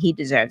saying he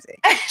deserves it.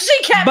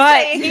 She kept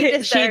saying he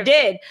deserves she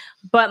did.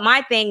 But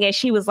my thing is,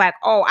 she was like,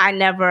 "Oh, I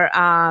never."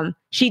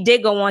 She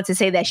did go on to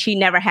say that she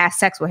never had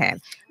sex with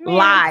him. Man,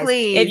 lies.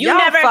 Please. If you Y'all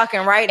never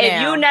fucking right now.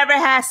 If you never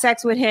had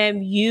sex with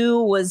him, you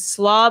was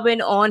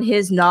slobbing on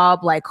his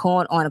knob like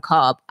corn on a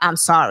cob. I'm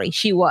sorry,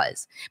 she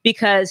was,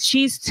 because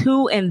she's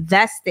too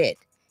invested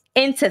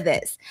into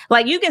this.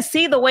 Like, you can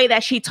see the way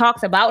that she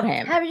talks about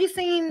him. Have you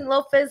seen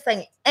Lil Fizz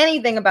saying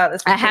anything about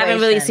this situation?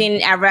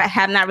 I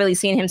have not really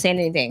seen him saying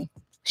anything.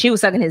 She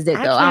was sucking his dick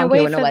though. I don't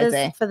care what nobody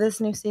say. For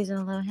this new season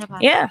of Love and Hip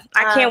Hop. Yeah,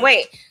 I can't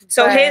wait.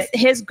 So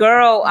his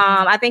girl,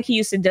 I think he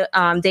used to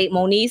date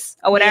Moniece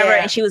or whatever,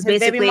 and she was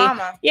basically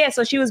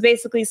so she was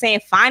basically saying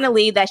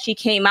finally that she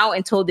came out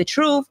and told the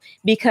truth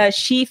because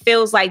she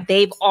feels like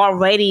they've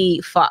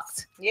already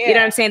fucked. Yeah. You know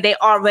what I'm saying? They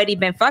already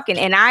been fucking,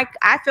 and I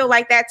feel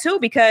like that too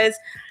because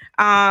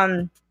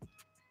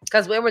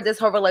Because where would this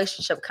whole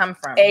relationship come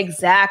from?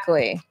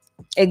 Exactly.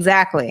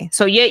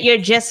 So you're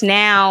just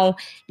now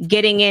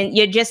getting in.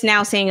 You're just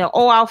now saying,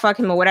 "Oh, I'll fuck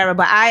him" or whatever.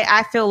 But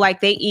I feel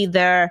like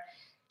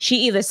she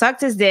either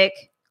sucked his dick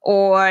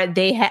or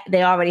they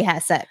already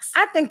had sex.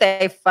 I think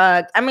they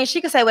fucked. I mean, she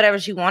could say whatever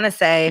she want to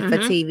say for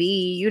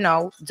TV. You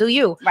know, do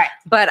you? Right.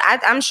 But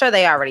I'm sure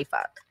they already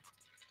fucked.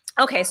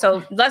 Okay,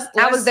 so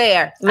I was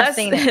there. Let's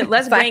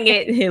bring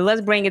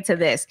it to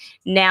this.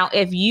 Now,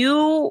 if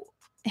you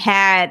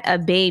had a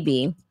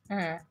baby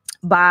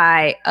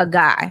by a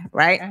guy,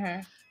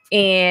 right?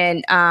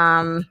 And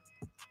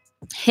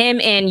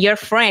him and your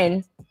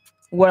friend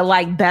were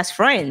like best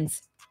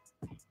friends,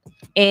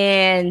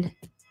 and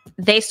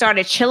they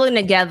started chilling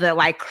together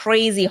like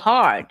crazy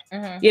hard.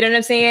 You know what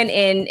I'm saying?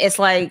 And it's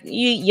like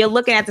you're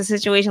looking at the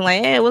situation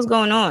like, hey, what's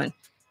going on?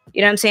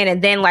 You know what I'm saying?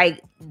 And then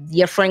like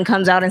your friend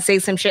comes out and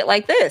says some shit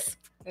like this.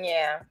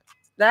 Yeah.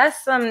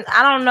 That's I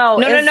don't know.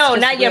 No,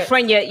 not your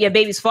friend. Your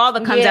baby's father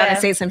comes out and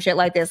says some shit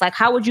like this. Like,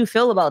 how would you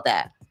feel about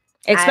that?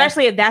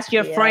 Especially if that's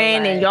your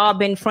friend and y'all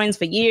been friends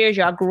for years.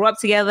 Y'all grew up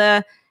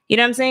together. You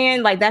know what I'm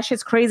saying? Like, that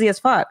shit's crazy as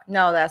fuck.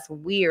 No, that's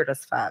weird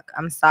as fuck.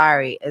 I'm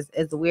sorry.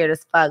 It's weird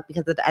as fuck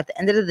because at the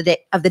end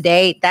of the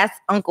day, that's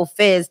Uncle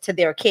Fizz to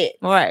their kid.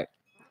 Right.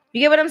 You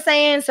get what I'm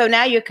saying? So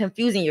now you're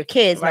confusing your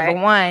kids, number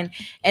one.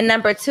 And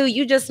number two,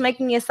 you just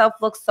making yourself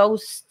look so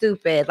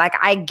stupid. Like,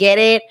 I get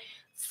it.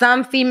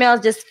 Some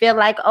females just feel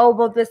like, oh,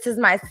 well, this is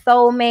my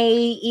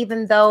soulmate,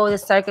 even though the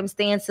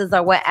circumstances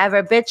or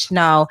whatever. Bitch,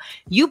 no.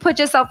 You put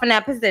yourself in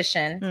that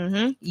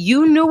position.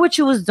 You knew what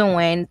you was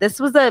doing.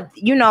 This was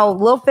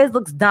Lil Fizz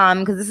looks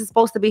dumb because this is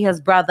supposed to be his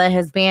brother,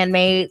 his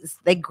bandmates.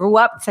 They grew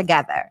up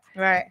together.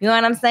 Right. You know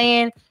what I'm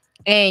saying?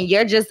 And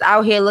you're just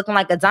out here looking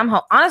like a dumb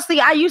hoe.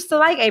 Honestly, I used to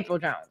like April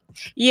Jones.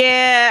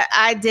 Yeah,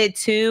 I did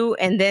too.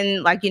 And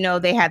then, like,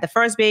 they had the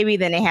first baby,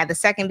 then they had the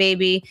second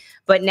baby.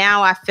 But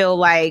now I feel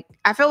like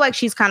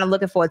she's kind of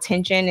looking for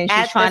attention, and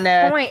she's trying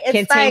to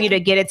continue to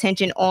get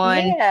attention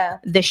on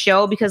the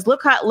show because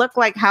look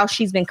like how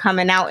she's been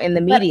coming out in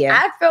the media. But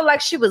I feel like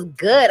she was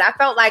good. I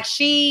felt like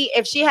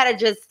if she had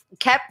just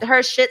kept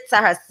her shit to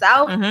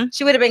herself,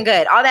 she would have been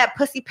good. All that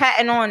pussy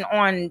patting on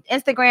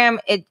Instagram,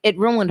 it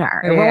ruined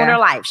her. It ruined her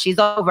life. She's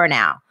over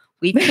now.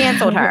 We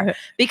canceled her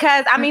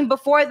because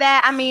before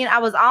that, I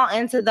was all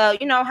into the,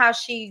 how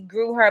she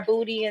grew her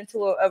booty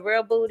into a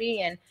real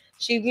booty, and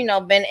she,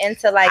 been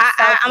into like.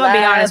 I'm gonna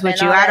be honest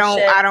with you.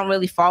 I don't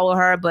really follow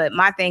her, but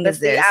my thing is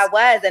this. I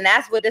was, and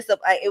that's what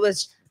it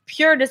was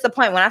pure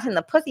disappointment when I seen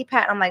the pussy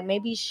pat. I'm like,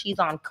 maybe she's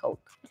on coke.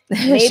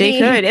 Maybe, she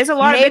could. There's a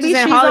lot of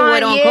bitches in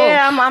Hollywood on coke.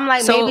 I'm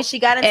like, so maybe she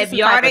got into if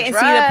y'all didn't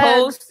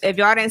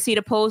see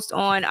the post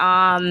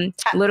on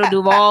Little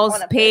Duval's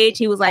page,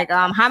 he was like,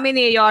 how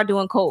many of y'all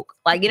doing coke?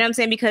 Like, you know what I'm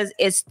saying? Because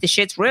the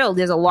shit's real.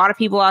 There's a lot of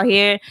people out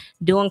here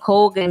doing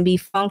coke and be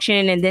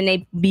functioning, and then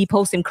they be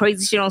posting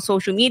crazy shit on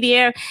social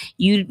media.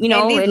 You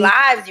know, and these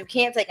lives you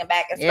can't take them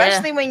back,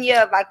 especially when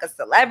you're like a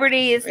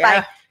celebrity. It's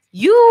like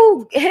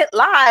you hit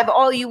live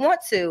all you want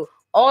to.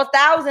 All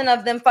 1,000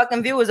 of them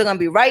fucking viewers are gonna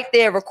be right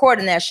there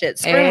recording that shit,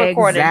 screen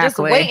recording, just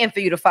waiting for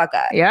you to fuck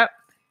up. Yep.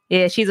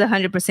 Yeah, she's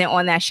 100%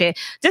 on that shit.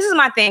 This is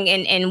my thing,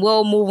 and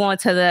we'll move on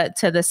to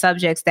the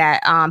subjects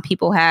that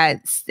people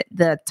had,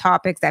 the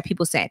topics that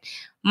people sent.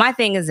 My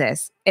thing is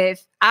this: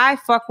 if I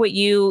fuck with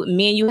you,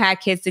 me and you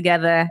had kids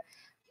together,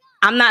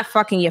 I'm not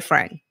fucking your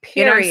friend. Period.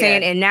 You know what I'm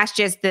saying? And that's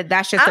just the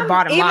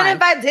bottom line. Even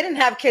if I didn't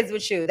have kids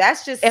with you,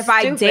 that's just if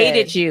I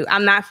dated you,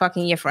 I'm not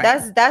fucking your friend.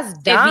 That's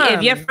dumb.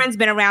 If your friend's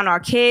been around our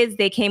kids,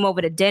 they came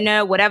over to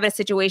dinner, whatever the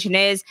situation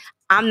is,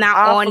 I'm not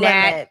on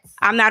that.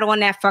 I'm not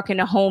on that fucking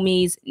the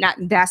homies.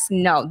 That's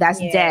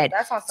dead.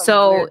 That's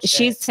so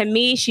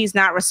she's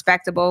not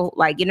respectable.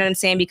 Like, you know what I'm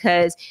saying?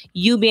 Because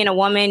you being a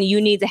woman,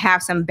 you need to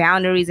have some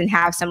boundaries and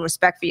have some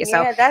respect for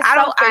yourself. Yeah, that's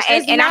I'm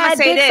gonna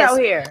say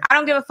this. I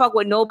don't give a fuck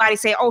what nobody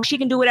say. Oh, she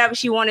can do whatever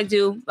she want to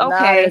do. Okay. No,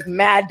 there's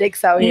mad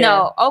dicks out here.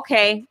 No,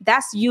 okay.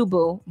 That's you,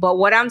 boo. But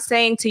what I'm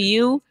saying to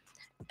you,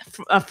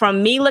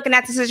 from me looking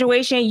at the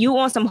situation, you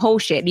on some whole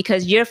shit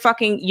because you're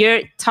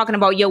talking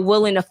about you're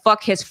willing to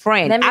fuck his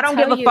friend. I don't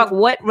give a fuck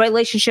what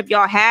relationship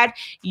y'all had.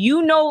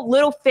 You know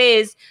Little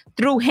Fizz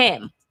through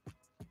him.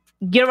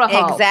 You're a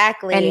hoe.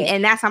 Exactly.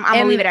 And that's I'm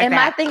gonna leave it at that. And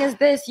my thing is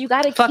this: you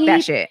gotta fuck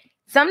that shit.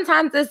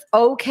 Sometimes it's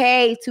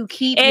okay to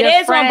keep. It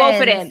is on both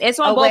of them. It's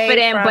on both of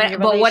them.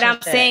 But what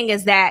I'm saying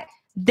is that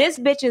this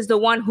bitch is the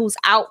one who's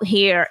out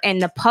here in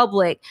the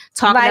public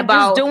talking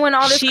about doing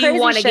all this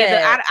crazy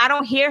shit. I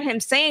don't hear him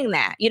saying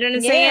that. You know what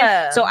I'm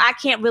saying? So I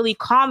can't really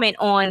comment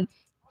on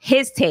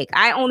his take.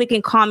 I only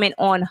can comment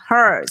on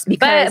hers.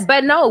 Because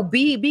but no,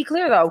 be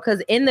clear though,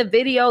 because in the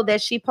video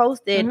that she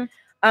posted,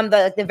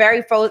 the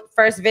very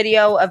first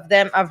video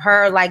of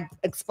her like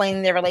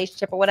explaining their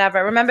relationship or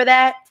whatever. Remember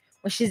that?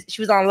 When she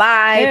was on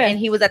live and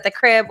he was at the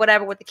crib,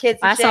 whatever, with the kids.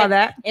 And saw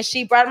that. And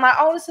she brought him like,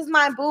 oh, this is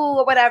my boo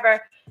or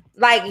whatever.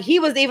 Like, he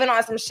was even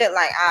on some shit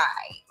like,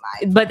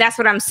 but that's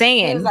what I'm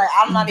saying. He was like,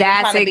 I'm not even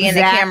trying to be in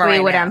the camera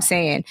right what now. I'm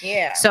saying.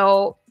 Yeah.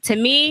 So to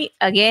me,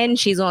 again,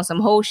 she's on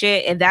some whole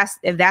shit. If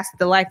that's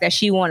the life that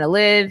she want to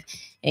live,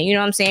 and you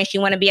know what I'm saying, she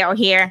want to be out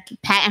here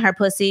patting her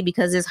pussy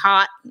because it's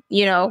hot,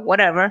 you know,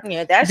 whatever.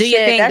 Yeah, that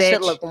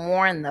shit look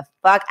worn the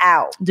fuck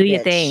out. Do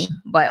your thing,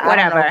 but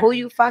whatever. I don't know who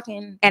you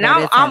fucking. And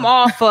I'm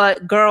all for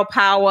girl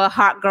power,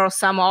 hot girl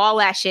summer, all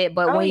that shit.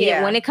 But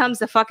when it comes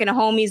to fucking the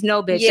homies,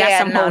 no bitch, that's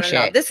some whole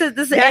shit. This is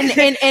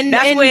in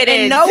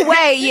no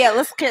way. Yeah,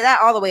 let's clear that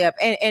all the way up.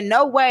 In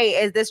no way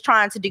is this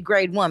trying to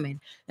degrade women.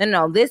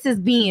 No, this is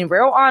being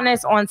real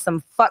honest on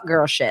some fuck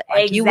girl shit.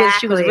 Like she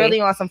was really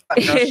on some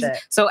fuck girl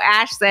shit. So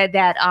Ash said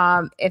that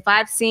if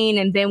I've seen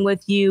and been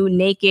with you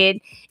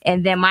naked,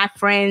 and then my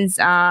friends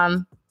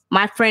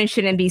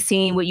shouldn't be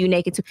seen with you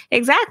naked too.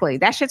 Exactly.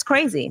 That shit's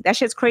crazy. That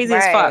shit's crazy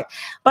as fuck.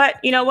 But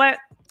you know what?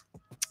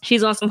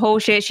 She's on some whole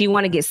shit. She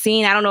want to get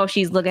seen. I don't know if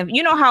she's looking.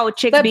 You know how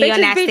chicks be on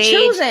that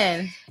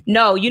stage.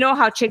 No, you know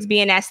how chicks be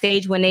in that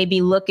stage when they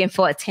be looking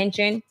for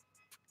attention.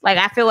 Like,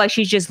 I feel like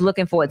she's just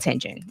looking for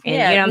attention. And, you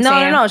know what I'm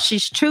saying? No.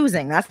 She's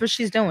choosing. That's what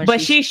she's doing.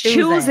 But she's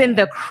choosing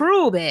the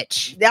crew,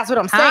 bitch. That's what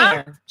I'm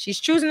saying. She's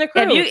choosing the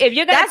crew. If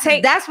you're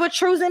gonna that's what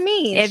choosing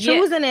means.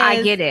 Choosing is,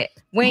 I get it.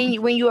 When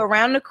you're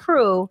around the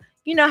crew,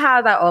 you know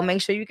how that. Oh,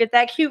 make sure you get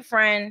that cute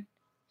friend.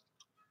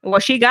 Well,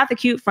 she got the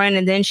cute friend,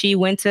 and then she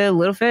went to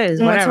Little Fizz.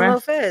 Whatever.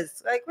 Little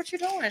Fizz. Like, what you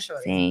doing,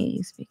 shorty?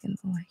 Dang, speaking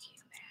of like.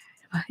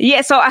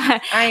 Yeah, so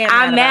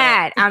I'm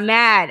mad. I'm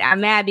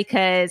mad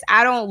because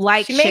I don't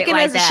like shit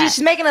like that. She's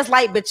making us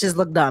light bitches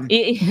look dumb.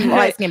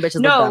 Light skinned bitches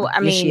look dumb. No, I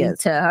mean, she is.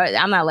 To her,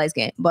 I'm not light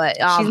skinned, but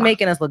she's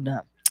making us look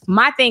dumb.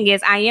 My thing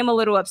is, I am a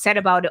little upset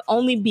about it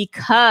only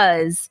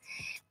because,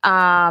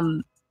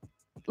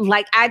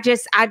 like, I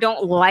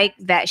don't like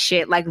that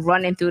shit, like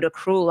running through the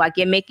crew. Like,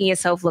 you're making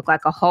yourself look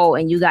like a hoe,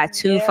 and you got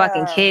two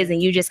fucking kids,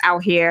 and you just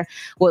out here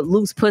with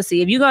loose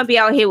pussy. If you're gonna be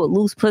out here with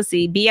loose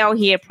pussy, be out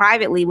here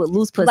privately with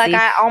loose pussy,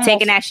 like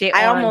taking that shit.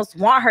 I almost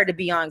want her to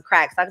be on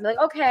crack. So I can be like,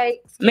 okay,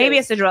 maybe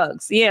it's the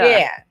drugs,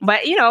 yeah.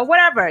 But you know,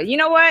 whatever. You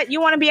know what?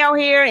 You want to be out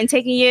here and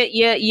taking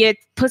your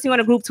pussy on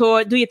a group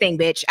tour? Do your thing,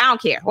 bitch. I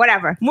don't care.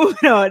 Whatever.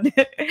 Moving on.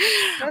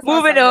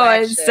 Moving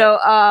on.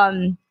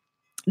 So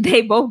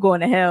they both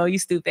going to hell, you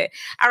stupid.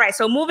 All right,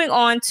 so moving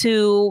on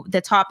to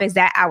the topics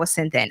that I was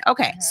sent in.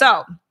 Okay,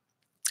 so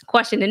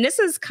question, and this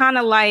is kind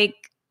of like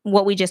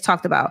what we just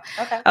talked about.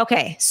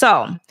 Okay,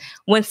 so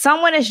when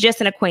someone is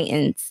just an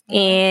acquaintance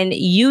and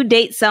you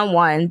date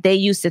someone they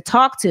used to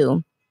talk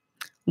to,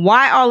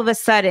 why all of a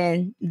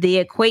sudden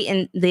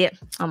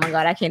oh my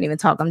God, I can't even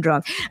talk, I'm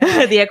drunk.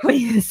 The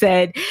acquaintance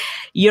said,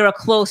 you're a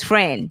close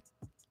friend.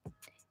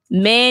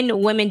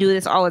 Women do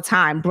this all the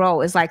time. Bro,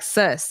 it's like,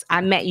 sis,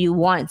 I met you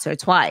once or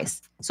twice.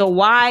 So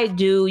why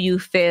do you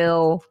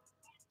feel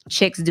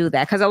chicks do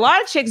that? Because a lot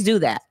of chicks do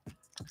that.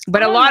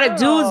 But a lot of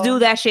dudes do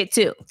that shit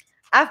too.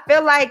 I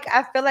feel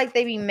like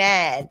they be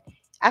mad.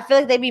 I feel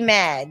like they be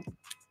mad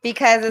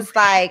because it's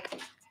like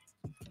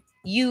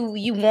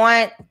you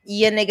want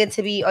your nigga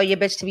to be or your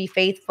bitch to be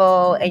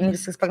faithful and you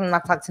just expect them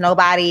not to talk to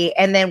nobody.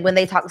 And then when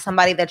they talk to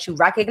somebody that you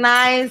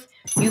recognize,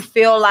 you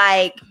feel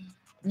like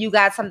you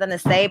got something to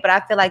say, but I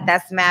feel like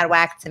that's mad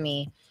whack to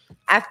me.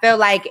 I feel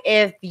like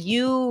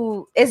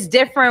it's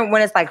different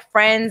when it's like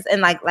friends and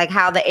like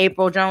how the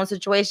April Jones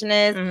situation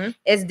is.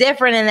 It's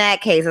different in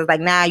that case. It's like,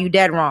 nah, you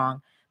dead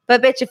wrong.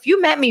 But bitch, if you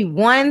met me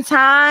one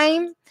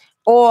time,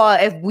 or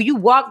if you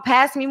walked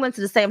past me, went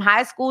to the same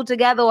high school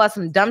together or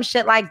some dumb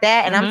shit like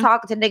that, and I'm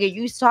talking to nigga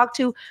you used to talk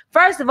to,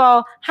 first of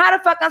all, how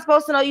the fuck I'm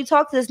supposed to know you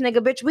talk to this nigga,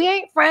 bitch? We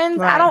ain't friends.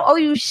 Right. I don't owe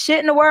you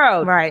shit in the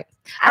world. Right.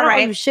 I don't owe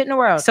you shit in the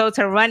world. So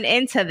to run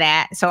into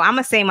that, so I'm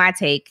gonna say my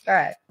take. All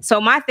right. So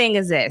my thing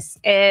is this: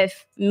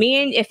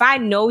 if I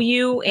know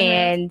you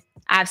and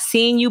I've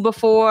seen you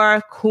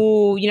before,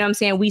 cool, you know what I'm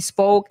saying? We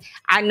spoke.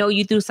 I know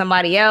you through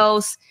somebody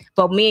else,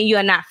 but me and you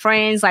are not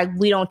friends. Like,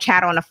 we don't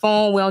chat on the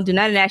phone. We don't do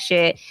none of that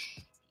shit.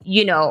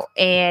 You know,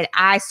 and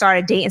I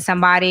started dating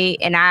somebody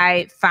and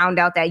I found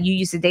out that you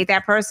used to date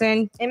that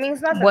person. It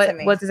means nothing to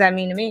me. What does that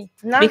mean to me?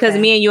 Nothing. Because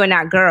me and you are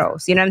not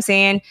girls. You know what I'm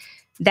saying?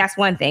 That's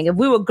one thing. If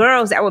we were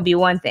girls, that would be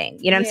one thing.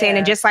 You know what I'm saying?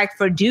 And just like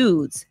for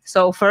dudes.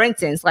 So for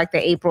instance, like the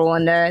April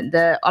and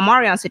the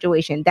Omarion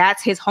situation,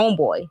 that's his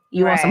homeboy.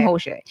 You want some whole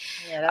shit.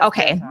 Yeah,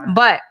 okay.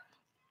 But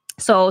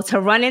so to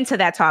run into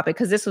that topic,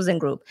 because this was in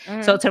group.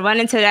 So to run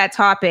into that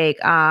topic,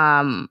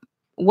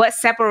 what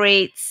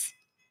separates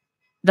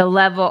the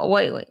level,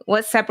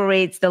 what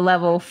separates the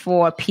level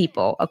for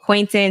people?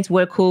 Acquaintance,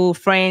 we're cool,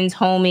 friends,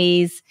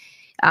 homies,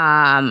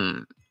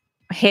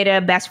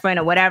 hitter, best friend,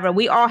 or whatever.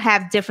 We all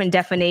have different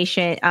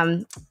definitions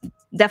and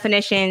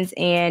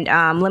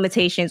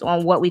limitations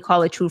on what we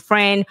call a true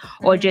friend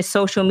or just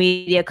social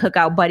media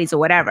cookout buddies or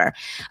whatever.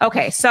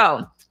 Okay,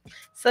 so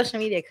social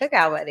media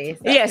cookout buddies.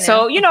 Yeah,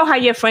 so you know how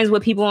you're friends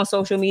with people on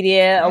social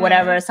media or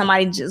whatever.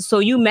 So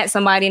you met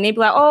somebody and they be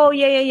like, oh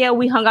yeah,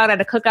 we hung out at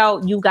a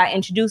cookout. You got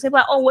introduced. They be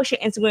like, oh, what's your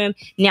Instagram?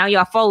 Now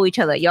y'all follow each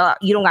other. You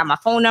don't got my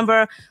phone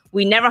number.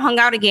 We never hung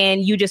out again.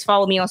 You just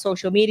follow me on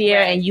social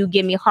media and you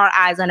give me heart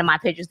eyes under my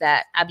pictures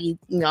that I be,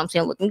 you know what I'm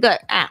saying, looking good.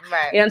 You know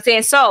what I'm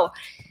saying? So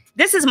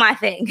this is my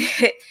thing.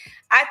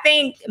 I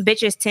think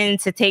bitches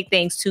tend to take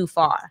things too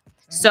far.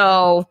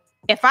 So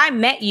if I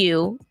met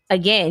you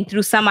again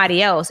through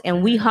somebody else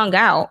and we hung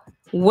out,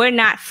 we're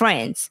not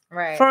friends.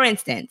 Right. For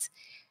instance,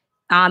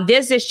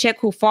 there's this chick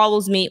who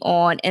follows me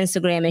on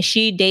Instagram, and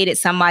she dated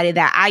somebody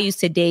that I used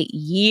to date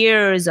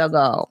years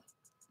ago.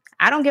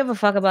 I don't give a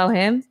fuck about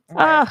him.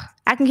 Right.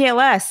 I can care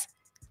less.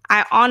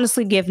 I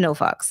honestly give no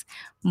fucks.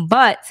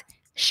 But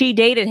she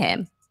dated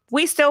him.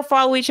 We still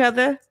follow each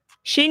other.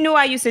 She knew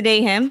I used to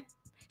date him.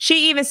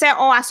 She even said,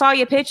 "Oh, I saw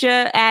your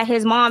picture at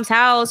his mom's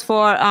house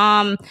for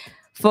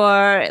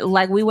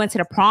like we went to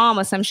the prom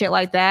or some shit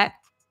like that."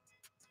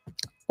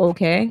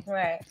 Okay.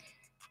 Right.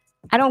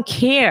 I don't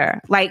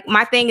care. Like,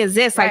 my thing is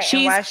this, like,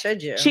 why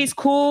should you? She's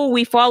cool.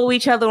 We follow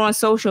each other on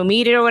social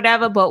media or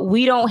whatever, but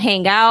we don't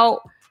hang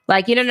out.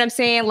 Like, you know what I'm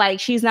saying?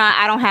 Like,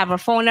 I don't have her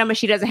phone number.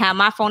 She doesn't have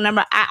my phone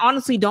number. I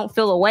honestly don't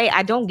feel away.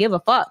 I don't give a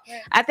fuck.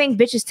 Yeah. I think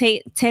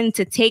bitches tend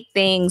to take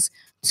things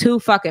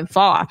too fucking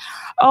far.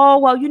 Oh,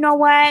 well, you know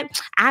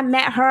what? I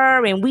met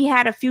her and we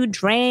had a few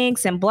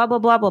drinks and blah, blah,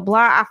 blah, blah, blah.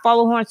 I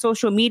follow her on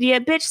social media.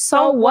 Bitch,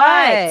 so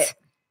what?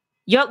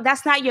 Yo,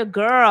 that's not your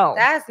girl.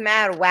 That's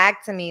mad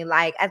whack to me.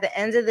 Like, at the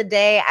end of the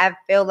day, I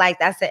feel like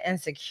that's an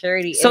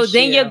insecurity so issue.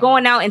 Then you're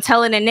going out and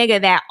telling a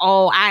nigga that,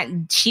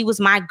 she was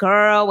my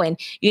girl, and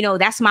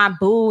that's my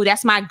boo,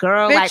 that's my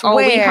girl. Bitch, like,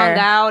 we hung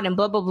out and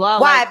blah blah blah.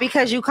 Why? Like,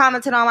 because you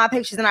commented on my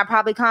pictures and I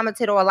probably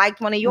commented or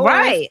liked one of yours.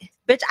 Right.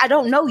 Bitch, I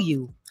don't know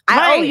you.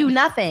 I owe you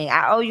nothing.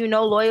 I owe you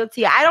no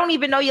loyalty. I don't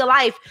even know your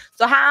life.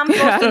 So how I'm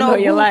supposed to know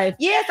your life?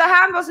 Yeah, so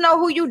how I'm supposed to know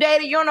who you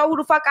dated? You don't know who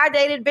the fuck I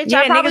dated, bitch.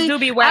 Yeah, niggas do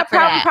be whack for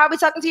that. Probably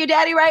talking to your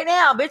daddy right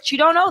now, bitch. You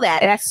don't know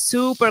that. That's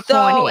super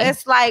corny. So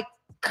it's like,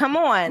 come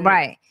on.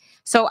 Right.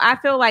 So I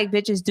feel like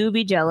bitches do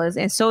be jealous,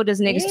 and so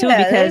does niggas too,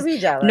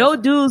 because no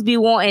dudes be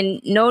wanting,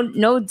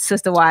 no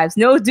sister wives,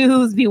 no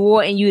dudes be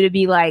wanting you to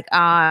be like,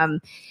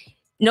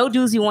 no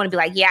dudes you want to be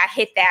like, yeah, I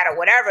hit that or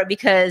whatever,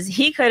 because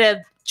he could have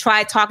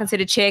tried talking to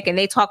the chick and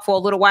they talked for a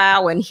little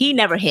while and he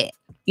never hit.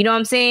 You know what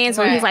I'm saying?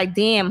 So he's like,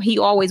 damn, he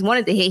always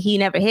wanted to hit. He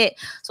never hit.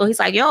 So he's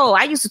like, yo,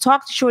 I used to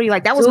talk to Shorty.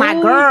 Like, that was my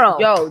girl.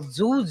 Yo,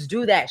 dudes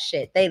do that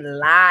shit. They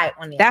lie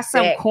on their That's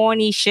dick. Some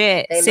corny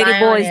shit. City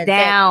boys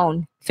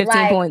down.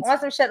 15 points. On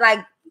some shit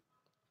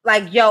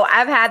like, yo,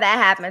 I've had that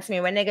happen to me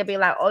where nigga be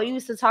like, oh, you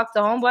used to talk to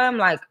homeboy? I'm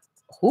like,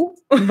 who?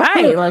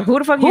 Right. Like, who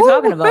the fuck are you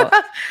talking about?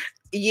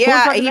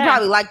 Yeah, he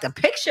probably liked the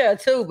picture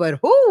too, but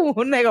who?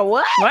 Nigga,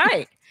 what?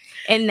 Right.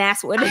 And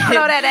that's what I don't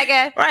know that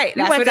nigga. Right.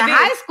 We went to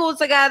high school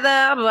together,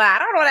 but I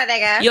don't know that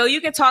nigga. Yo, you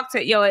can talk to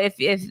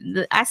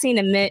if I seen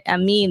a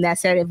meme that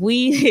said if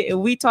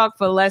we talk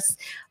for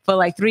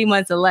like 3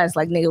 months or less,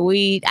 like,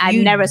 nigga, I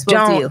never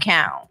spoke to you.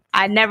 Count.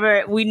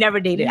 We never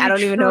dated. I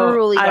don't even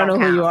know. I don't know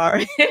who you are.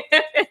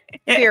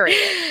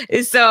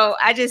 Period. So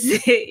I just,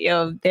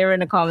 they're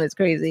in the comments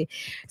crazy.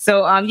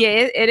 So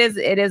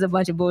it is a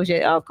bunch of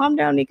bullshit. Oh, calm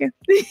down, Nika.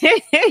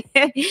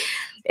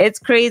 It's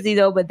crazy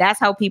though, but that's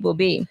how people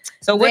be.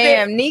 So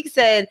Neek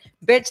said,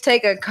 "Bitch,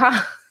 take a call."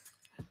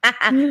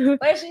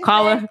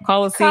 Coliseum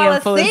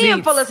full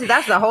of seats.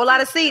 That's a whole lot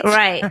of seats,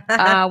 right?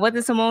 What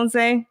did Simone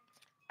say?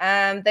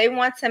 They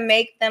want to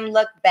make them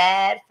look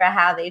bad for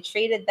how they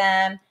treated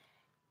them.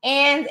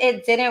 And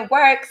it didn't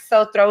work,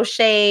 so throw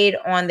shade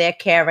on their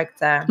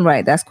character.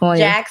 Right, that's cool.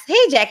 Jax, hey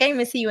Jack, I didn't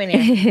even see you in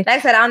here. Like I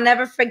said, I'll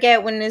never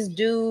forget when this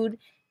dude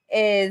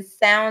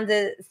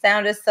sounded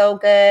so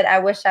good. I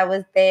wish I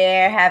was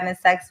there having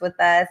sex with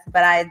us,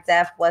 but I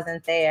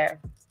wasn't there.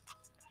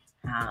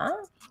 Huh?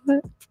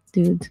 What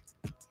dude?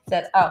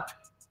 Said, oh.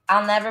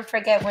 I'll never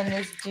forget when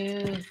this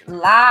dude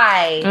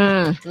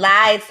lied.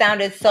 Lied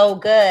sounded so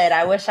good.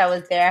 I wish I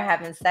was there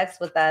having sex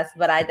with us,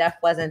 but I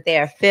wasn't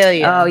there. Feel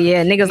you. Oh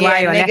yeah, niggas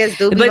lie on niggas that.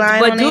 Do be lying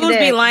but on dudes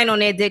be lying on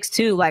their dicks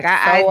too. Like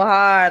I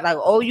hard. Like,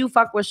 oh, you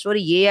fuck with Shorty?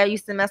 Yeah, I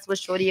used to mess with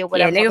Shorty or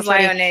whatever. Yeah, niggas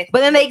lie on that.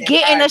 But then they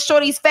get in the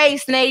Shorty's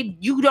face and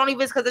you don't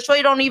even, because the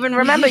Shorty don't even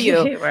remember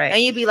you. Right.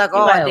 And you be like,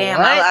 oh damn,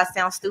 I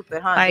sound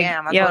stupid, huh? Like,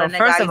 damn, I told a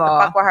nigga I used to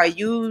fuck with her.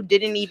 You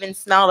didn't even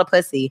smell the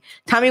pussy.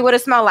 Tell me what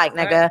it smelled like,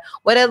 nigga. Right.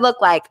 What it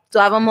look like? Do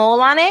I have a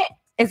mole on it?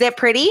 Is it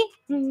pretty?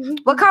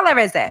 What color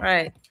is it?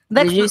 Right.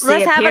 Did you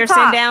see a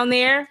piercing down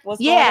there? What's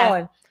going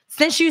on?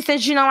 Since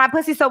you know my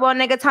pussy so well,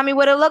 nigga, tell me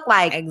what it look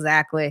like.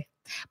 Exactly.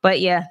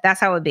 But yeah, that's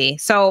how it be.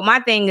 So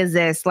my thing is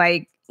this,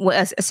 like,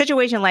 a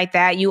situation like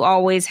that, you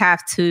always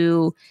have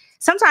to,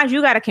 sometimes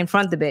you got to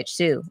confront the bitch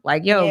too.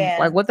 Like, yo,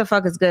 like, what the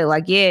fuck is good?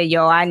 Like, yeah,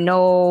 yo, I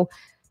know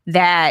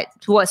that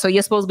what, so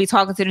you're supposed to be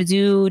talking to the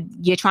dude,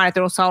 you're trying to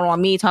throw salt on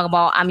me, talking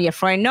about I'm your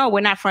friend. No,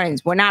 we're not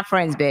friends,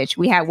 bitch.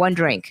 We had one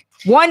drink.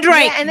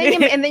 Yeah, and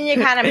then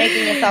you're kind of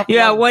making yourself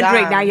one dumb.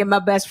 drink, now you're my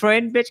best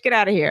friend, bitch, get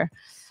out of here.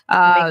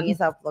 Making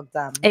yourself look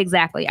dumb.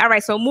 Exactly. All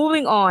right, so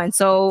moving on.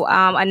 So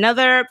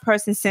another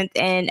person sent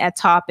in a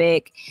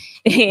topic,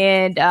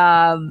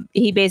 and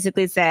he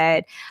basically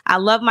said, I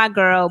love my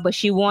girl, but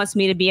she wants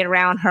me to be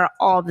around her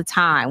all the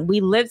time.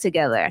 We live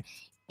together,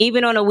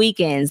 even on the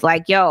weekends.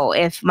 Like, yo,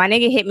 if my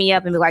nigga hit me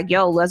up and be like,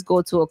 yo, let's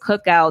go to a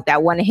cookout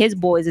that one of his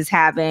boys is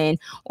having,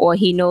 or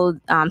he knows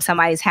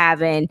somebody's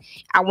having,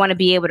 I want to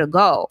be able to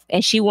go.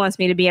 And she wants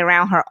me to be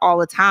around her all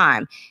the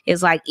time.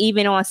 It's like,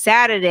 even on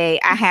Saturday,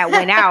 I had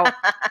went out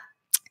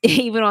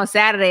even on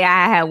Saturday,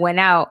 I had went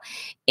out,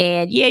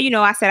 and yeah, you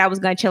know, I said I was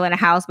gonna chill in the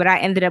house, but I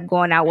ended up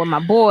going out with my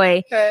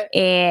boy,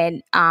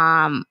 and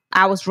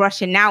I was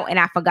rushing out, and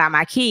I forgot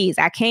my keys.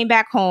 I came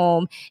back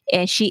home,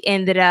 and she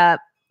ended up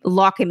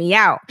locking me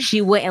out.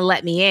 She wouldn't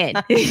let me in.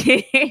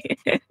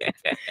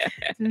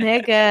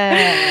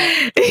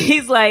 Nigga.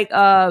 He's like,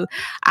 I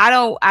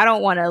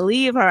don't want to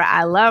leave her.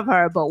 I love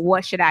her, but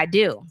what should I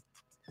do?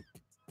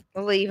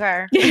 Leave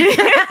her.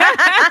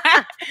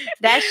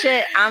 That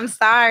shit, I'm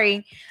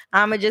sorry.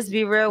 I'ma just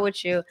be real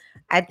with you.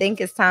 I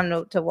think it's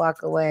time to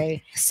walk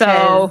away.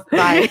 So,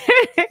 like,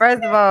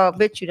 first of all,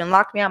 bitch, you done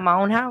locked me out my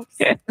own house.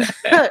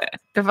 The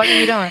fuck are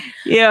you doing?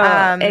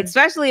 Yeah,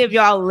 especially if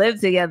y'all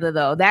live together,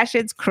 though. That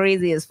shit's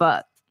crazy as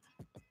fuck.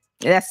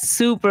 That's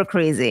super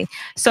crazy.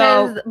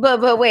 So,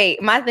 but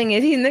wait, my thing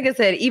is, these niggas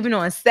said even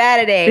on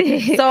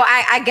Saturday. So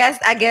I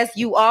guess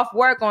you off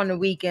work on the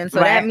weekend. So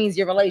that means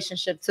your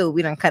relationship too.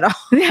 We done cut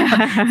off.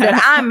 Said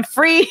I'm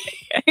free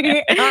on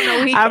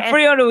the weekend. I'm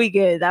free on the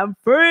weekends. I'm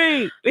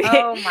free.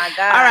 Oh my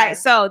God. All right.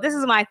 So this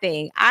is my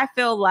thing. I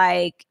feel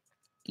like,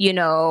 you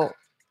know,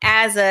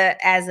 as a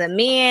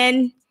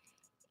man,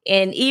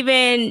 and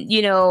even,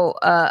 you know,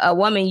 a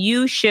woman,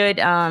 you should,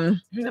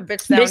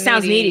 bitch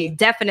sounds needy.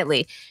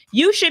 Definitely.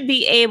 You should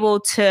be able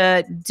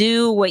to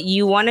do what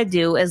you want to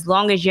do as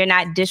long as you're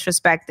not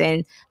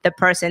disrespecting the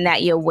person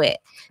that you're with.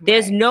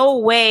 There's no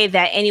way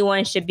that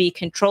anyone should be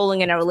controlling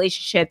in a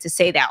relationship to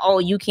say that, oh,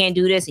 you can't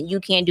do this and you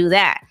can't do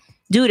that.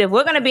 Dude, if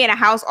we're going to be in a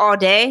house all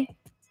day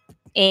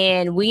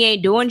and we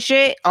ain't doing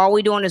shit, all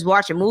we doing is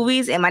watching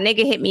movies, and my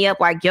nigga hit me up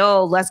like,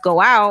 yo, let's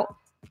go out.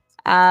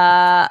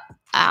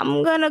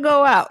 I'm gonna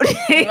go out.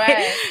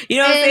 Right. You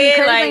know what I'm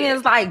saying? Like, thing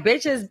is, like,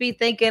 bitches be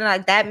thinking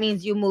like that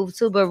means you move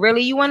too, but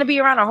really you want to be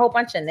around a whole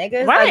bunch of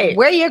niggas? Right. Like,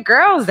 where your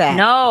girls at?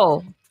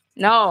 No.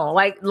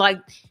 Like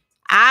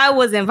I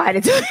was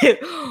invited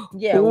to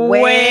Yeah,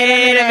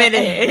 wait a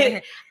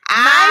minute.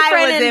 My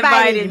friend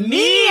invited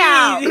me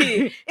out.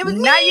 It was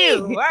not me.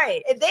 You.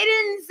 Right. If they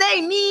didn't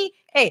say me,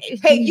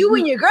 hey, you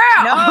and your girl.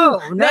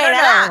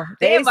 No.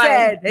 They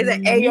said,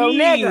 hey, yo,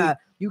 nigga,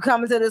 you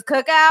coming to this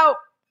cookout?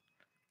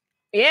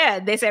 Yeah,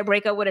 they said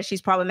break up with her.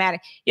 She's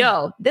problematic.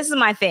 Yo, this is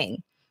my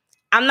thing.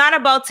 I'm not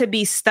about to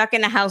be stuck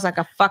in the house like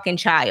a fucking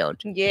child.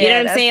 Yeah, you know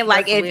what I'm saying?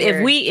 Like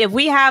if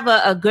we have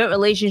a good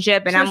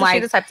relationship, and I'm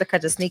like, the type to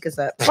cut your sneakers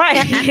up,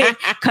 right?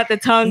 Cut the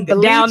tongue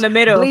down the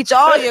middle, bleach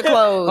all your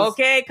clothes.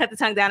 Okay, cut the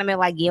tongue down the middle.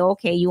 Like, yeah,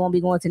 okay, you won't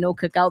be going to no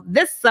cookout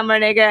this summer,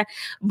 nigga.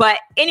 But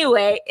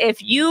anyway,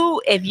 if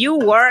you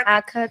work, I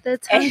cut the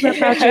tongue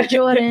about your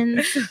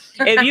Jordans.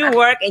 If you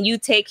work and you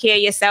take care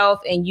of yourself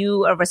and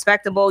you are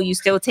respectable, you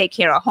still take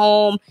care of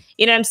home.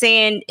 You know what I'm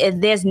saying? If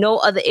there's no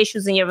other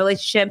issues in your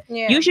relationship,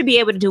 you should be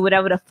able to do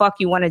whatever the fuck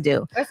you want to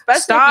do.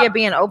 Especially if you're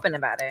being open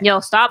about it.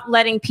 Yo, stop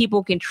letting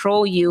people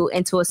control you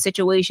into a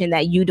situation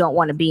that you don't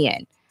want to be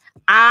in.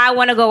 I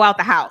want to go out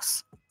the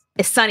house.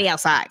 It's sunny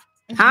outside.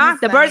 Huh?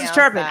 The birds are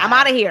chirping. I'm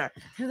out of here.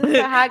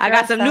 I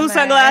got some new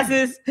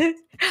sunglasses.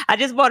 I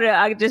just bought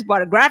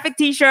a graphic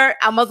t-shirt.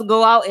 I'm about to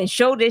go out and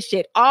show this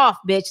shit off,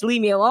 bitch.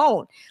 Leave me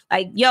alone.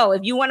 Like, yo,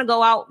 if you want to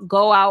go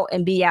out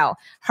and be out.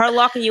 Her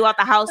locking you out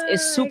the house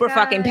is super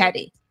fucking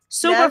petty.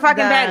 Super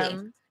fucking petty.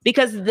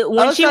 Because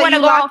when she want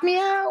to go out,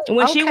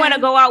 she want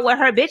to go out with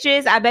her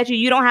bitches, I bet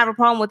you don't have a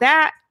problem with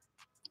that.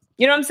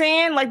 You know what I'm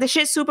saying? Like, the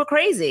shit's super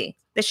crazy.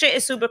 The shit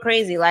is super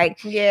crazy. Like,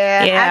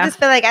 I just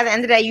feel like at the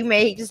end of the day, you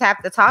may just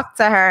have to talk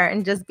to her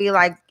and just be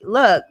like,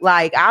 look,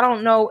 like, I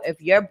don't know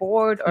if you're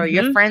bored or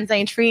your friends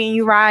ain't treating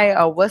you right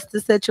or what's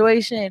the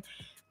situation.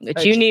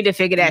 But you need to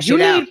figure that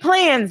shit out. You need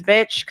plans,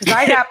 bitch. Because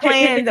I got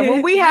plans. And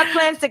when we have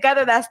plans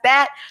together, that's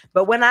that.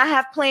 But when I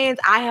have plans,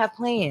 I have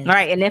plans. All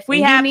right. And if we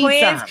have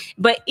plans,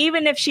 but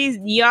even if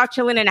y'all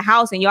chilling in the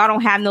house and y'all don't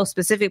have no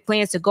specific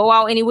plans to go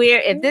out anywhere,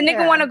 if the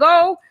nigga want to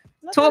go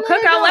to a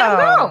cookout, let him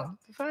go.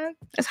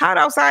 It's hot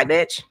outside,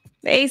 bitch.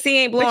 The AC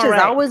ain't blowing right.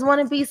 Bitches always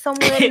want to be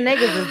somewhere the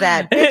niggas is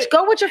at. Bitch,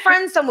 go with your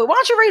friends somewhere. Why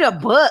don't you read a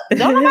book?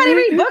 Don't nobody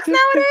read books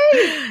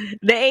nowadays.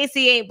 The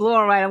AC ain't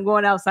blowing right. I'm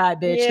going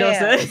outside, bitch.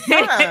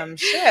 Yeah,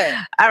 shit.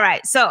 All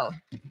right, so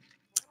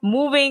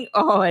moving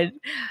on.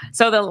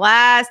 So the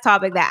last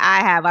topic that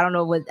I have, I don't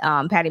know what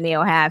Patty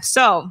Mayo have.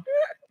 So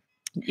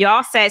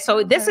y'all said,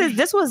 so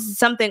this was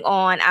something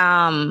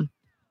on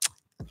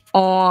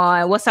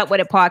What's Up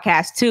With It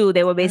podcast too.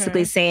 They were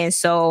basically saying,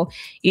 so,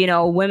 you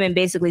know, women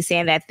basically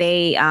saying that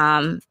they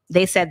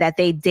said that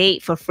they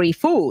date for free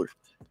food.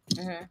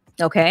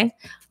 Okay.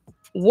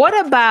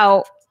 What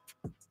about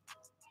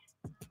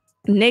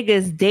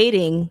niggas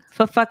dating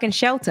for fucking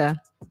shelter?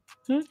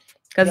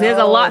 Because there's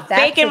a lot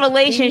faking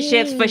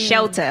relationships for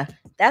shelter.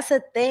 That's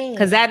a thing.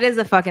 Because that is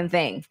a fucking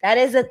thing. That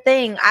is a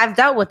thing. I've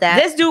dealt with that.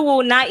 This dude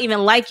will not even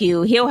like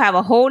you. He'll have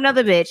a whole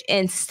nother bitch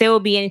and still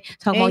be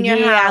talking about,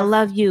 yeah, I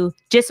love you,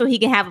 just so he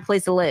can have a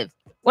place to live.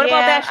 What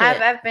about that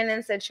shit? I've been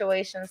in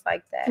situations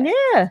like that.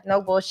 Yeah.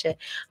 No bullshit.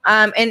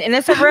 And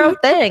it's a real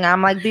thing.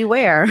 I'm like,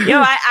 beware.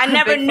 Yo, I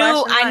never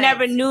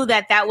knew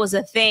that was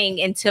a thing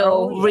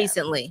until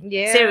recently.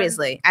 Yeah.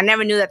 Seriously. I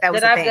never knew that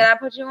was a thing. Did I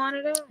put you on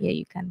it? Yeah,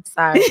 you kind of.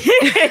 Sorry.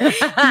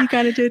 You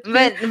kind of did.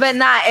 But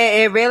not,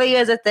 it really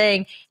is a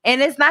thing.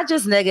 And it's not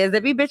just niggas.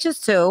 There be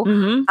bitches too.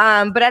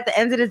 Mm-hmm. But at the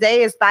end of the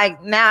day, it's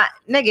like, nah,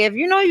 nigga, if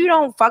you know you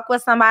don't fuck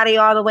with somebody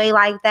all the way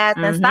like that,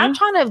 then stop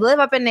trying to live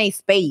up in their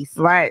space.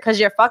 Right. Because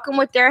you're fucking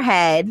with their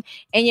head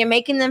and you're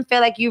making them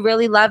feel like you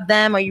really love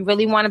them or you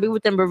really want to be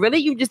with them, but really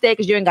you just there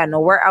because you ain't got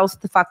nowhere else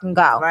to fucking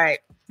go. Right.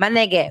 My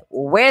nigga,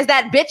 where's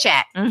that bitch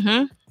at?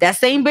 Mm-hmm. That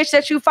same bitch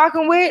that you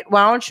fucking with,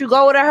 why don't you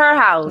go to her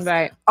house?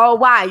 Right. Oh,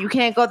 why? You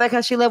can't go there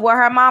because she live with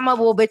her mama?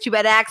 Well, bitch, you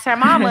better ask her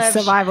mama.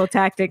 Survival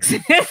tactics.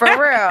 For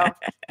real.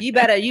 You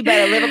better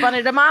live up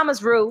under the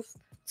mama's roof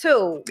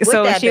too.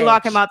 So if she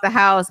lock him out the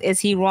house,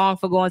 is he wrong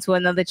for going to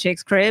another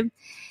chick's crib?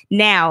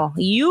 Now,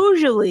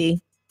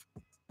 usually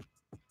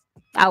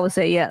I would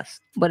say yes.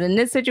 But in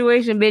this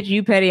situation, bitch,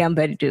 you petty, I'm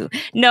petty too.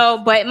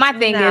 No, but my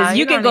thing is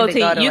you can go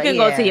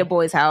to your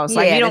boy's house.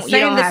 Like the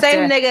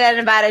same nigga that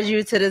invited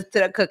you to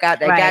the cookout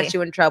that got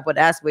you in trouble.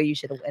 That's where you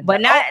should have went.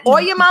 But not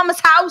or your mama's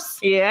house.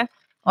 Yeah.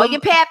 Or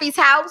your pappy's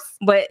house.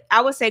 But I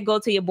would say go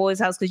to your boy's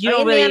house because you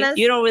don't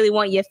really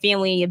want your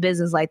family and your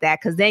business like that.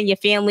 Because then your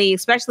family,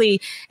 especially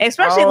your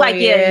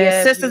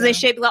sisters and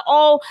shit, be like,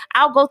 oh,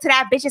 I'll go to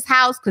that bitch's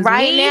house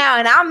now,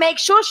 and I'll make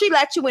sure she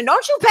let you in.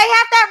 Don't you pay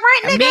half that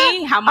rent,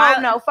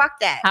 nigga? No,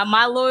 fuck that. How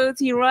my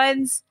loyalty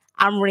runs,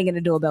 I'm ringing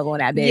the doorbell on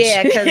that bitch.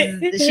 Yeah,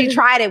 because she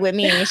tried it with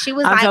me, and she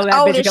was like,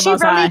 "Oh, did she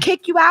really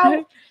kick you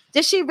out?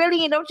 Did she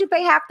really? And don't you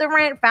pay half the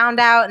rent?"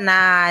 Found out,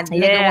 nah,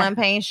 nigga wasn't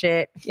paying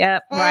shit.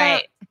 Yep,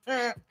 right.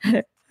 I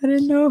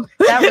didn't know.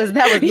 That was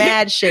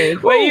mad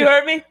shit. Wait, you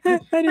heard me? I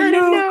didn't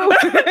know.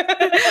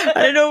 I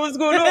didn't know what was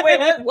going on. Wait,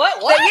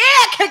 what?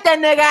 Yeah, kick that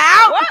nigga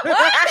out.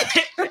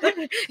 What?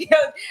 Yo,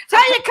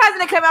 tell your cousin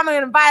to come. I'm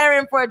gonna invite her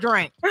in for a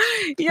drink.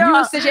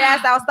 You sit your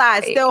ass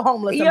outside, still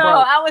homeless. Yo,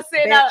 I was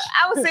sitting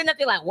up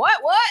there like, what?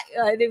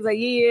 They was like,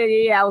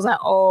 yeah. I was like,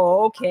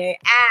 oh, okay.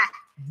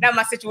 Not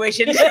my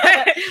situation.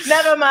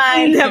 Never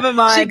mind.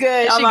 She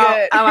good. I'm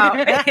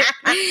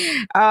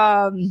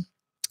out.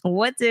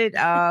 What did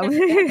damn,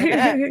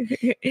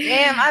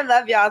 I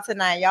love y'all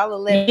tonight. Y'all are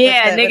lit.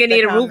 Yeah, nigga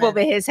need a roof over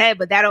his head,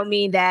 but that don't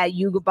mean that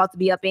you about to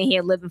be up in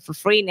here living for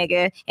free,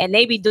 nigga. And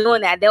they be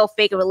doing that. They'll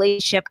fake a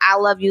relationship. I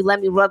love you, let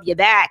me rub your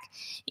back.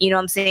 You know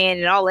what I'm saying?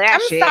 And all of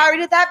that shit. I'm sorry,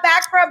 did that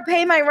back rub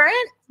pay my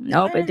rent?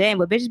 Nope, it didn't.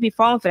 But bitches be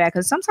falling for that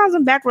because sometimes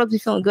them back rubs be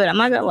feeling good. I'm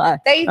not gonna lie.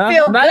 They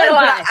feel good. But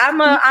I'm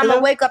gonna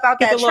wake up out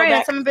that train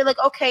and someone be like,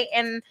 okay,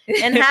 and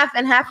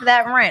half of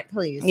that rent,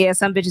 please. Yeah,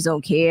 some bitches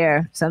don't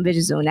care. Some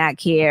bitches do not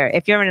care.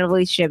 If you're in a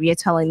relationship, you're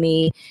telling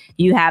me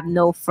you have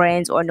no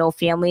friends or no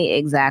family.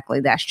 Exactly,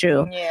 that's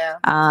true.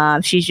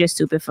 Yeah. She's just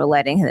stupid for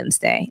letting him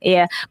stay.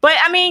 Yeah, but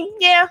I mean,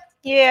 yeah.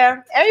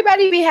 Yeah,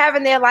 everybody be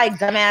having their like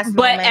dumbass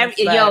moments.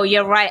 Yo,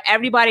 you're right.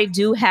 Everybody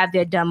do have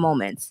their dumb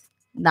moments.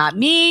 Not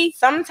me.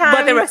 Sometimes,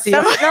 but the rest of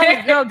you.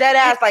 No, dead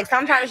ass. Like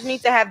sometimes you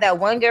need to have that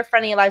one good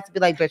friend in your life to be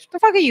like, bitch, what the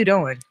fuck are you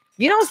doing?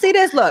 You don't see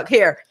this? Look,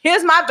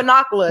 here's my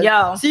binoculars.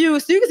 Yo, so you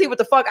can see what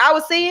the fuck I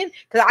was seeing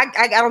because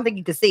I don't think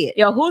you can see it.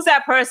 Yo, who's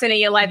that person in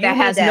your life that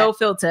has no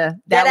filter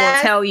that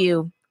will tell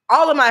you?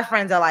 All of my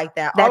friends are like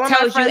that. That all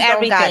tells you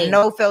everything. Got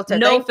no filter.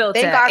 No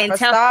filter. Thank God for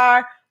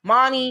Star,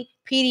 Monty,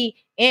 Petey,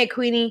 and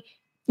Queenie.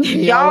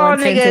 Y'all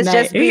niggas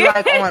just be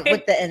like on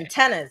with the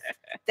antennas.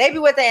 They be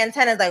with the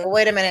antennas like,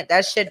 wait a minute,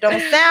 that shit don't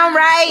sound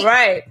right.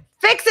 Right.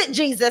 Fix it,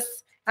 Jesus.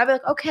 I'd be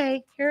like,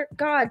 okay, here,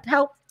 God,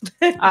 help.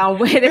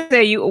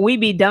 We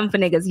be dumb for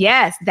niggas.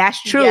 Yes,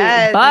 that's true.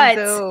 Yes, but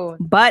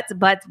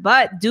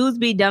dudes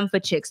be dumb for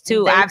chicks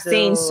too. I've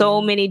seen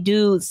so many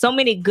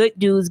good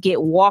dudes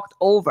get walked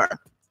over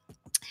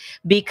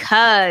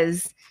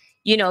because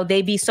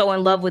they be so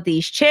in love with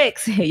these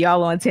chicks.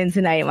 Y'all on 10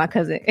 tonight, my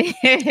cousin.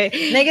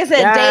 Nigga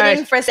said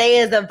dating for say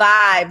is a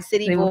vibe,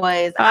 City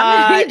Boys.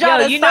 I'm gonna need y'all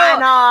to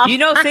sign off.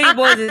 City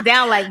Boys is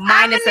down like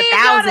minus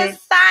 1,000.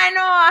 Sign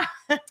off.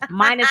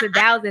 Minus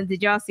 1,000.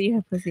 Did y'all see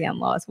her pussy? I'm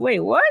lost. Wait,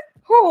 what?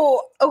 Who?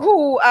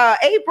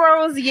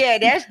 April's?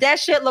 Yeah, that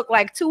shit looked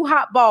like two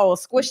hot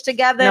balls squished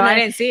together. No, I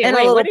didn't see it. And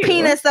a little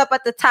penis up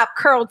at the top,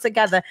 curled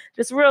together,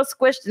 just real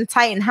squished and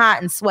tight and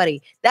hot and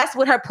sweaty. That's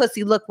what her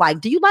pussy looked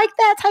like. Do you like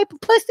that type of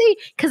pussy?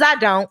 Because I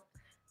don't.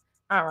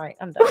 All right,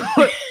 I'm done.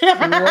 What?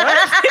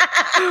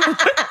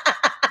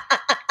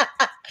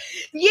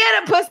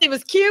 Yeah, the pussy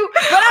was cute,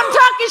 but I'm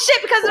talking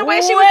shit because of the way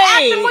she was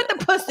acting with the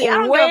pussy. I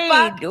don't give a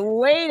fuck.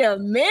 Wait a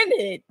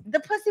minute. The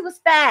pussy was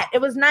fat.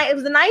 It was nice. It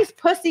was a nice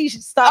pussy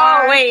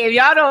Star. Oh, wait. If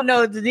y'all don't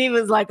know,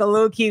 Diva's like a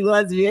low-key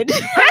lesbian. I'm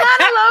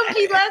not a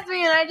low-key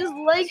lesbian. I just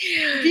like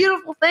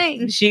beautiful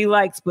things. She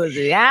likes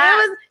pussy.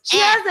 She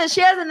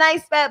has a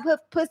nice fat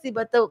pussy,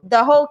 but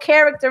the whole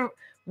character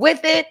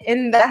with it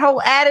and that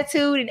whole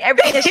attitude and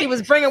everything that she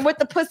was bringing with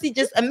the pussy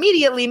just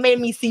immediately made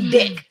me see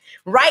dick.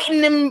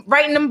 writing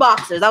them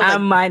boxers.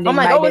 I'm like,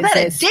 was that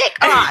a dick?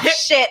 Oh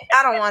shit,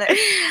 I don't want it.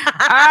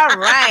 All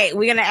right,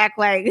 we're gonna act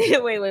like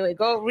wait.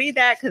 Go read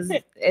that because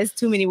it's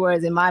too many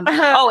words in my mind.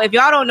 Oh, if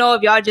y'all don't know,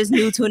 if y'all just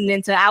new tuning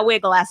into, I wear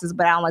glasses,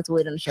 but I don't like to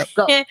wear them on the show.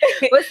 Go.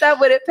 What's up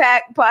with it?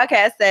 Pack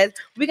podcast says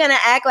we're gonna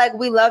act like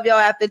we love y'all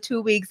after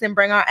 2 weeks and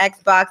bring our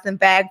Xbox and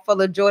bag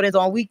full of Jordans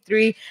on week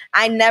 3.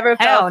 I never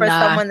felt for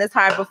someone this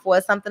hard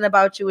before. Something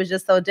about you was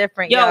just so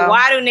different. Yo,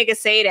 why do niggas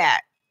say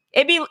that?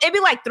 It'd be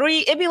like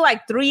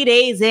 3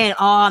 days in.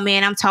 Oh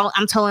man, I'm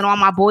telling all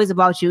my boys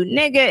about you,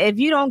 nigga. If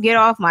you don't get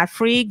off my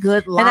free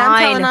good line, and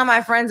I'm telling all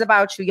my friends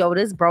about you. Yo,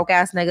 this broke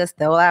ass nigga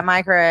still at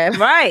my crib.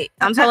 Right.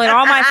 I'm telling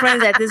all my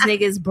friends that this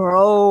nigga's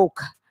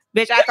broke.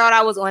 Bitch, I thought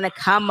I was on a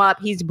come up.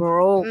 He's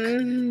broke.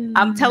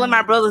 I'm telling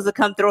my brothers to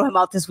come throw him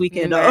out this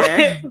weekend.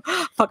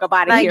 Fuck up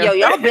out of here. Yo,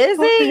 y'all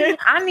busy?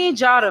 I need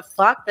y'all to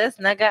fuck this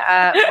nigga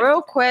up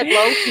real quick,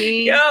 low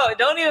key. Yo,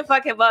 don't even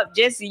fuck him up.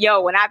 Just,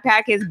 when I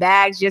pack his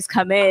bags, just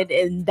come in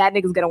and that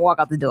nigga's gonna walk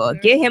out the door.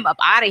 Get him up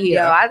out of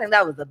here. Yo, I think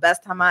that was the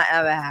best time I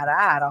ever had.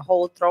 I had a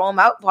whole throw him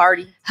out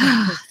party.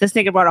 This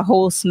nigga brought a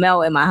whole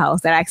smell in my house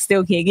that I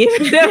still can't give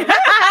him.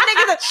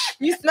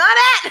 You smell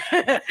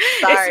that?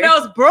 It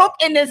smells broke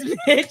in this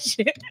bitch.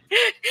 Get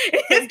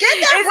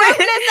that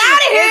brokenness out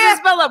of here. It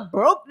smell of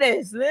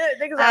brokenness.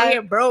 Niggas out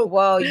here broke.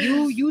 Well,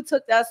 you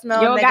took that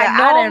smell. You got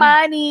no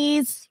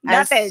monies.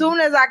 As soon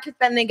as I kicked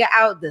that nigga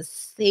out,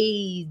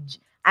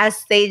 I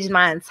staged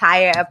my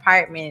entire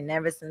apartment, and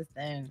ever since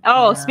then.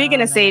 Oh,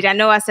 speaking of sage, I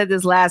know I said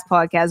this last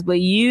podcast,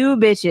 but you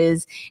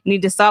bitches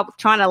need to stop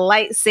trying to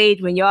light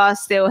sage when y'all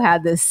still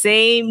have the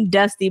same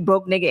dusty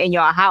broke nigga in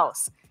your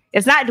house.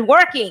 It's not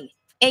working.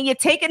 And you're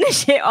taking the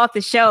shit off the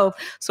shelf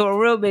so a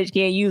real bitch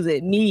can't use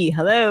it. Me,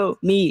 hello.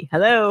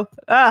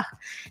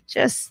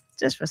 Just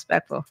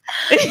respectful.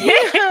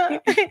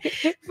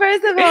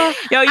 First of all,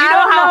 yo, you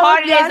know how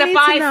hard it is to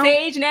find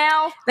sage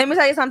now? Let me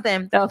tell you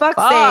something. Fuck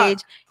sage.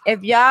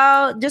 If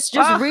y'all just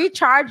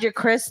recharge your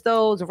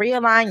crystals,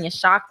 realign your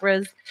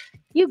chakras,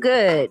 you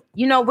good.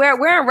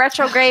 We're in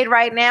retrograde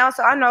right now,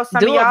 so I know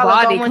some of y'all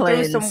are going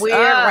through some weird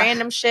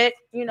random shit.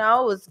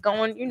 It's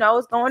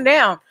going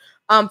down.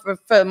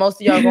 For most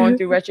of y'all going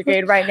through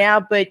retrograde right now,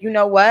 but you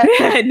know what?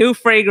 New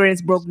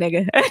fragrance, broke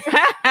nigga.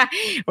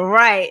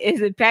 Right.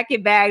 It's pack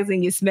your bags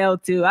and you smell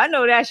too. I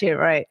know that shit,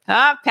 right?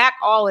 Huh? Pack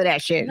all of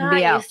that shit and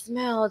be out. You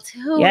smell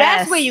too. Yes.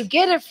 That's where you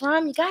get it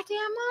from. You goddamn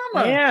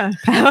mama. Yeah.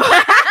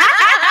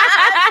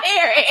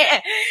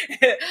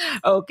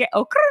 Okay.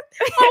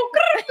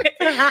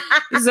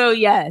 So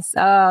yes.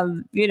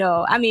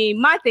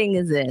 My thing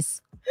is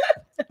this.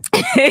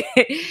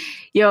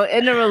 Yo,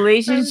 in a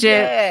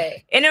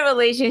relationship,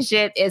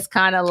 it's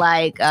kind of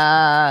like give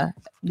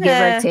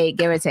or take.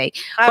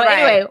 But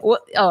anyway, go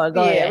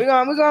ahead. We're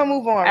gonna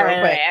move on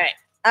real quick.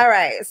 All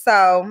right.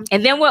 So,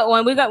 and then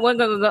we're gonna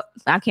go.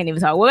 I can't even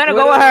talk. We're gonna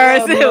go with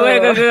hers.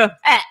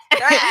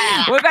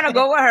 We're gonna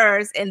go with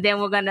hers, and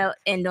then we're gonna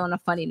end on a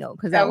funny note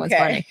because that was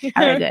funny.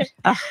 All right, good.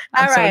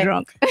 I'm so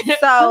drunk.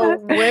 So,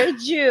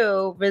 would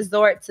you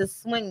resort to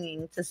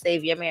swinging to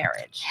save your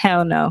marriage?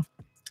 Hell no.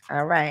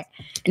 All right.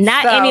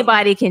 Not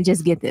anybody can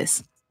just get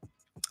this.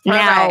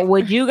 Now,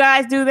 would you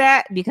guys do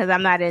that? Because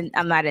I'm not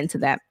into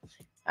that.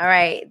 All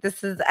right.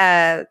 This is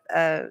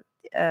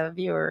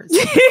viewers.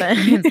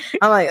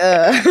 I'm like,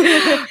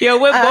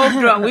 Yo, we're both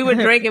drunk. We were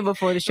drinking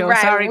before the show.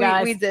 Right, sorry,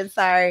 guys. We did.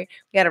 Sorry.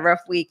 We had a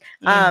rough week.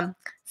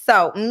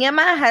 So me and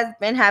my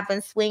husband have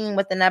been swinging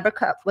with another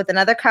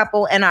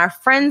couple in our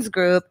friends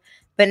group,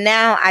 but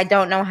now I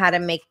don't know how to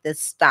make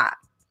this stop.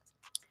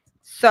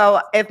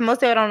 So if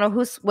most of you don't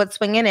know what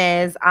swinging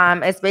is,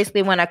 it's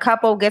basically when a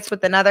couple gets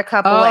with another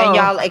couple and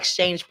y'all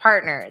exchange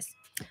partners.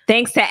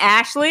 Thanks to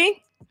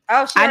Ashley.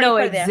 Oh, I know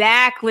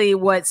exactly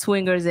what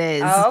swingers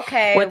is. Oh,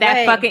 okay. With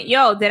that fucking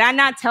did I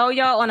not tell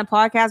y'all on a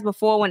podcast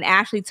before when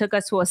Ashley took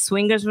us to a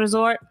swingers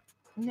resort?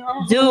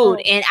 No,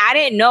 dude, and I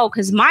didn't know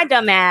because my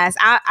dumb ass.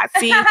 I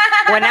see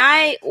when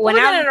I'm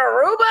in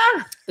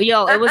Aruba.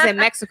 Yo, it was in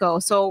Mexico.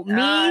 So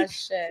me,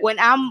 when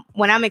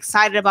I'm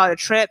excited about a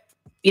trip.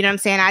 You know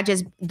what I'm saying?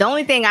 The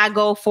only thing I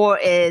go for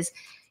is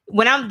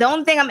the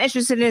only thing I'm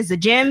interested in is the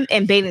gym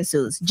and bathing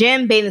suits.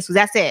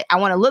 That's it. I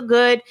want to look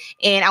good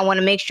and I want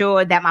to make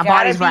sure that my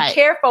body's right. Be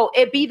careful.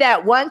 It be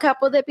that one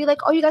couple that be like,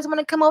 oh, you guys want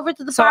to come over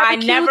to the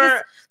barbecue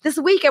this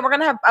weekend? We're going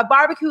to have a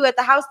barbecue at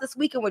the house this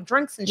weekend with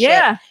drinks and shit.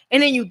 Yeah.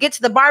 And then you get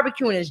to the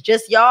barbecue and it's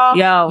just y'all.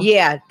 Yo.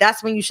 Yeah.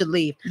 That's when you should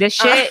leave. The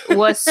shit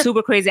was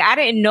super crazy. I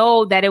didn't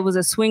know that it was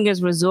a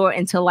swingers resort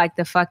until like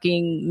the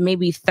fucking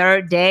maybe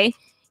third day.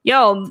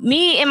 Yo,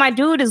 me and my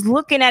dude is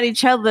looking at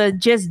each other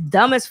just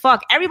dumb as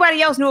fuck. Everybody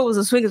else knew it was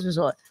a swingers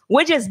resort.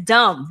 We're just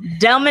dumb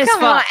as fuck.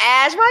 Come on,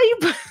 Ash, why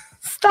you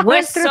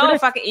we're so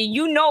fucking,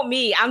 you know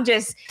me. I'm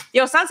just,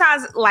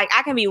 sometimes like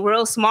I can be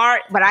real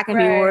smart, but I can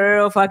be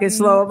real fucking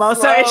slow about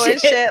certain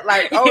shit.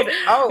 Like, oh.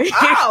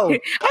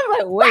 I'm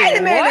like, wait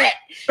a minute.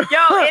 What? Yo,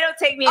 it'll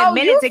take me a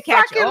minute to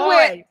catch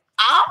on.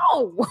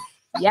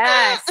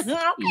 Yes.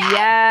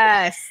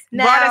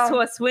 Now, brought us to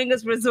a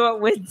swingers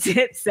resort with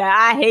Dipset.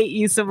 I hate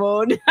you,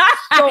 Simone.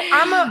 So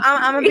I'm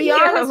gonna be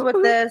honest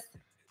with this.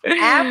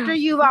 After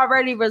you've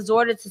already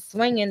resorted to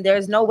swinging,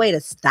 there's no way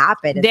to stop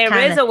it. There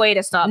is a way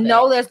to stop it.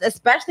 No, there's,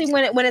 especially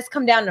when it's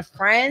come down to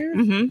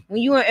friends.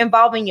 When you are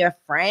involving your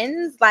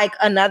friends, like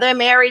another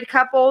married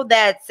couple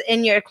that's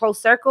in your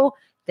close circle,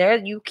 there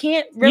you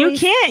can't really.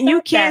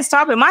 You can't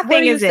stop it. My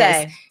thing is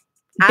this.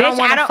 I don't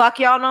want to fuck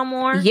y'all no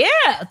more. Yeah,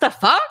 the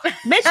fuck,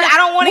 bitch. I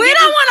don't want to. We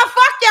don't want to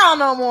fuck y'all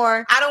no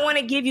more. I don't want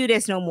to give you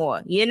this no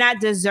more. You're not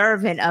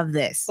deserving of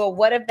this. But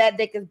what if that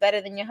dick is better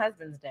than your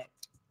husband's dick?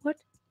 What?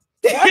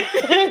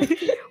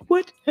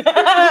 What?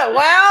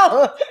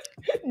 Well,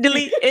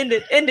 delete. End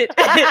it. End it.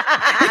 End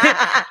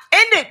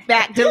it.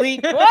 Back.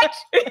 Delete. What?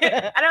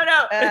 I don't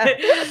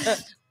know.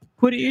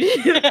 What do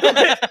you do?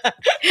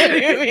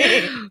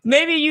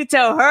 Maybe you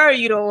tell her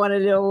you don't want to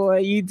know, or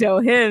you tell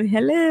him,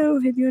 hello,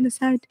 have you on the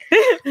side?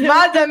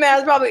 My dumb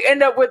ass probably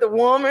end up with a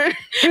woman.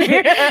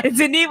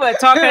 Geneva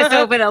talking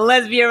herself in a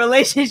lesbian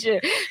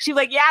relationship. She's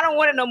like, yeah, I don't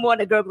want it no more.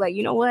 And the girl be like,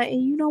 you know what?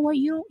 And you know what?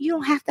 You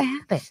don't have to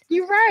have it.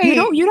 You're right.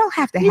 You don't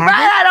have to have it.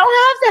 I don't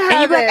have to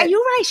have it. Like, you're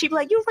right. She'd be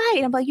like, you're right.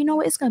 And I'm like, you know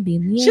what? It's gonna be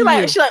me. She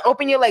like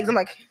open your legs. I'm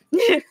like,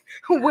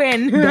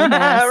 when?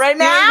 Right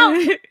now?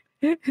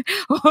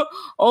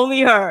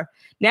 Only her.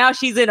 Now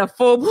she's in a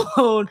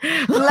full-blown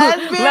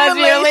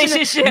lesbian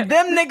relationship.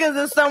 Them niggas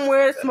are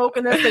somewhere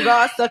smoking a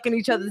cigar, sucking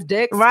each other's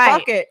dicks. Right.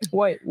 Fuck it.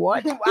 Wait,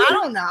 what? I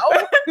don't know.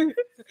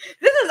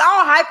 This is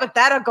all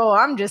hypothetical.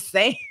 I'm just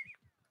saying.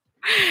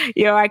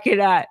 Yo, I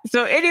cannot.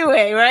 So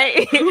anyway,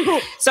 right?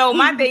 So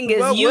my thing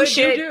is,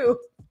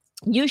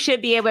 you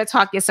should be able to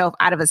talk yourself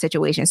out of a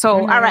situation.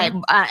 So, all right,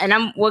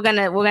 and we're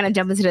gonna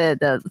jump into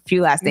the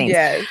few last things.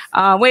 Yes.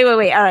 Wait.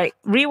 All right,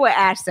 read what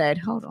Ash said.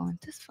 Hold on,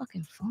 this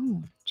fucking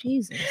phone.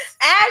 Jesus.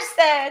 Ash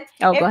said,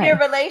 if your ahead.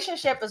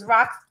 Relationship is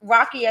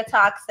rocky or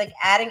toxic,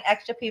 adding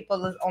extra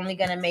people is only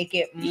gonna make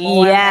it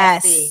more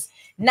messy.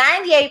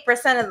 98%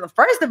 of the,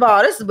 first of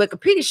all, this is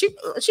Wikipedia.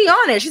 She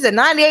on it. She said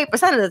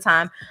 98% of the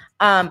time.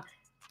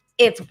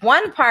 It's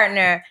one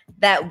partner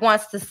that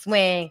wants to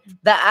swing.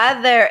 The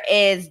other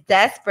is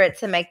desperate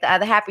to make the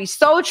other happy.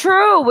 So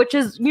true, which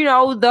is,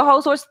 the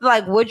whole source of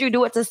like, would you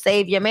do it to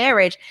save your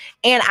marriage?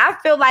 And I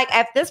feel like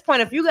at this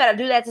point, if you got to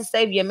do that to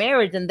save your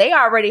marriage, then they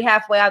already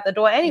halfway out the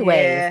door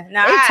anyway. Yeah.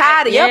 They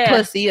tired of your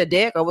pussy or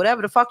dick or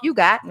whatever the fuck you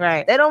got.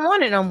 Right. They don't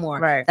want it no more.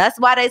 Right. That's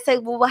why they say,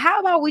 well,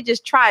 how about we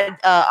just try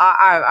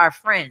our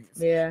friends?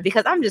 Yeah.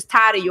 Because I'm just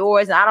tired of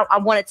yours, and I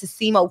want it to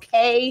seem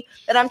okay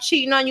that I'm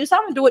cheating on you, so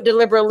I'm gonna do it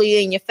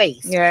deliberately in your face.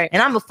 Right.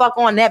 And I'm gonna fuck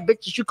on that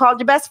bitch that you called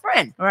your best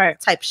friend. Right.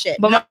 Type shit.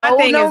 But my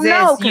thing is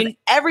this,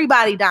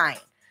 everybody dying.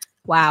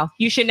 Wow.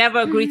 You should never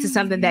agree to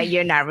something that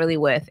you're not really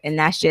with. And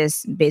that's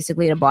just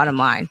basically the bottom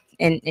line.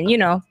 And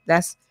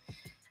that's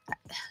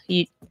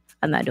you.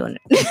 I'm not doing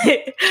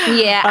it.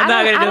 Yeah.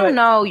 I don't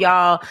know,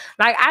 y'all.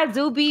 Like, I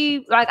do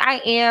be like,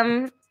 I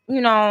am,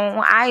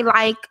 I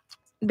like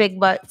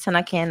big butts, and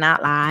I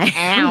cannot lie.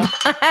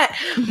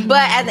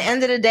 But at the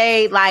end of the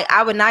day, like,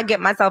 I would not get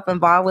myself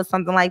involved with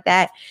something like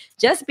that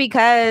just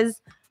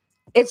because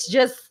it's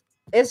just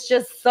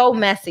so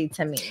messy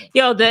to me.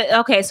 Yo,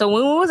 so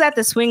when we was at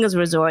the swingers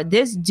resort,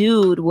 this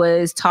dude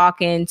was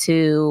talking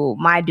to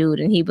my dude,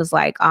 and he was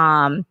like,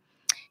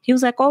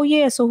 oh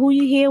yeah, so who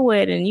you here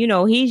with? And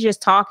he's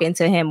just talking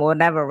to him or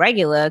whatever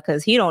regular,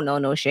 because he don't know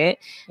no shit.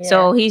 Yeah.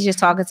 So he's just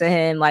talking to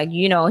him like,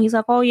 he's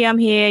like, oh yeah, I'm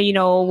here,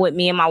 with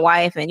me and my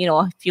wife, and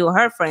a few of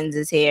her friends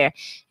is here.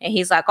 And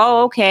he's like,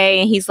 oh, okay.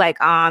 And he's like,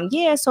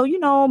 yeah, so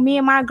me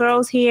and my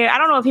girl's here. I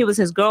don't know if he was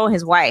his girl or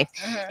his wife.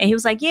 And he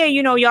was like, yeah,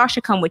 y'all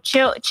should come with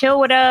chill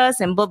with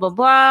us and blah blah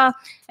blah,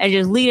 and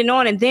just leading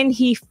on. And then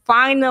he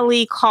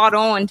finally caught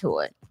on to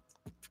it.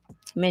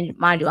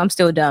 Mind you, I'm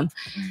still dumb.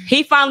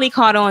 He finally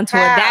caught on to it.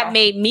 That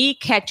made me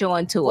catch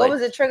on to it. What was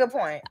the trigger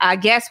point? I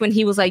guess when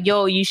he was like,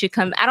 yo, you should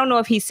come. I don't know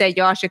if he said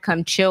y'all should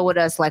come chill with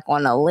us like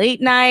on a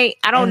late night.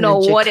 I don't know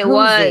what it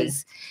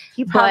was.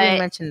 He probably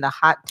mentioned the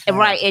hot tub.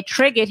 Right. It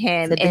triggered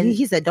him. And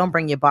he said, don't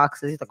bring your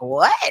boxes. He's like,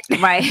 what?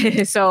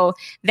 Right. So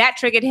that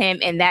triggered him.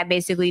 And that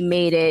basically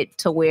made it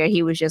to where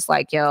he was just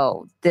like,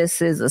 yo, this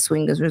is a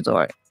swingers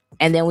resort.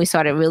 And then we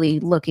started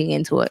really looking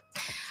into it.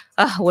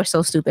 We're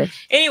so stupid.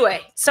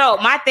 Anyway, so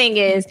my thing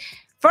is,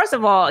 first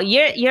of all,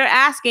 you're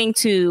asking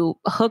to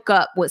hook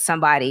up with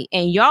somebody,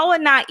 and y'all are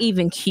not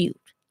even cute.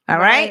 All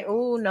right?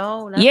 Oh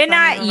no, you're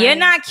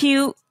not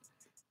cute.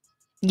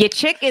 Your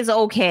chick is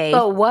okay.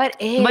 But what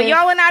if? But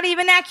y'all are not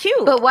even that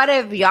cute. But what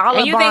if y'all?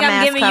 And you think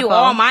I'm giving you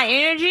all my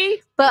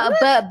energy? But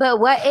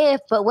what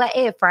if? But what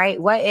if?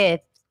 Right? What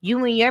if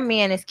you and your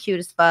man is cute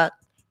as fuck?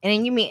 And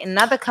then you meet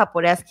another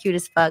couple that's cute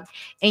as fuck,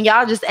 and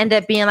y'all just end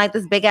up being like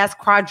this big ass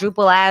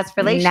quadruple ass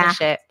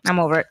relationship. Nah, I'm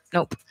over it.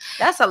 Nope.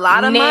 That's a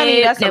lot of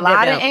money. That's a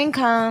lot of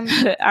income.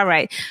 All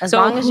right. As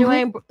long as you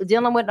ain't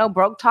dealing with no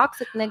broke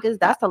toxic niggas,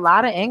 that's a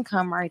lot of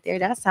income right there.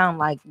 That sound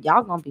like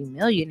y'all gonna be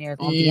millionaires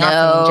on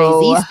Beyonce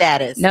Jay-Z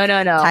status. No.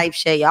 Type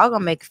shit. Y'all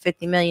gonna make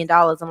 $50 million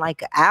in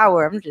like an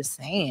hour. I'm just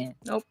saying.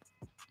 Nope.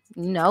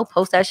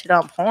 Post that shit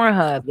on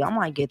Pornhub. Y'all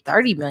might get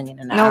 30 million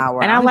in an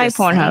hour. And I like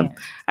Pornhub.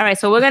 All right,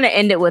 so we're gonna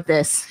end it with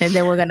this, and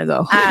then we're gonna go.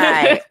 All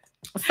right.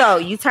 So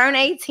you turn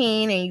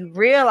 18 and you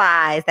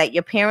realize that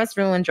your parents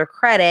ruined your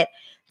credit.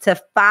 to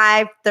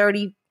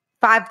 530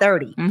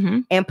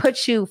 and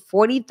put you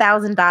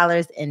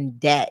 $40,000 in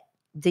debt.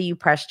 Do you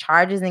press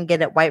charges and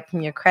get it wiped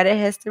from your credit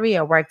history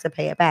or work to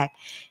pay it back?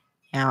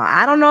 Now,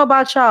 I don't know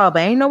about y'all, but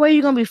ain't no way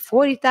you're gonna be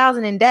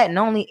 $40,000 in debt and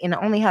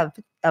only have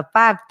a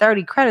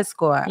 530 credit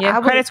score. Yeah,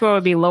 credit score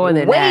would be lower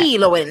than way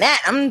lower than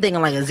that. I'm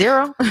thinking like a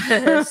 0.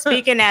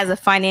 Speaking as a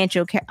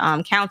financial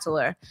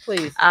counselor,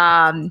 please.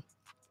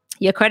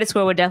 Your credit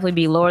score would definitely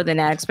be lower than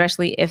that,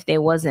 especially if they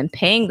wasn't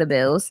paying the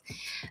bills.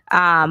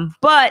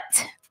 But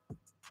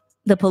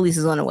the police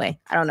is on the way.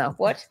 I don't know.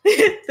 What?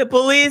 The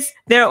police,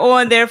 they're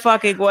on their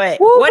fucking way.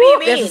 Woo, what do you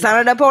mean? It's the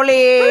sound of the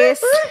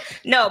police.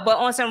 No, but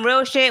on some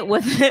real shit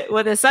with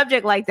a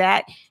subject like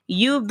that,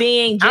 you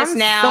being just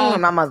now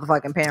suing my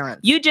motherfucking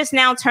parents. You just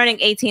now turning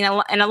 18,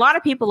 and a lot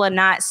of people are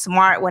not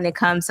smart when it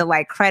comes to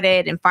like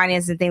credit and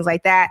finance and things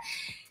like that.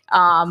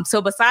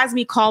 So besides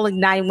me calling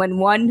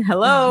 911,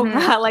 hello,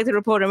 I'd like to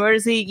report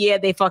emergency. Yeah,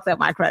 they fucked up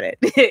my credit.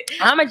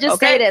 I'm gonna just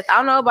say this. I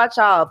don't know about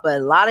y'all,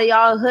 but a lot of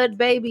y'all hood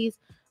babies,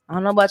 I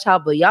don't know about y'all,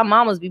 but y'all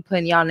mamas be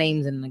putting y'all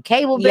names in the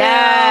cable bill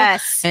and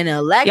the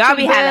electric y'all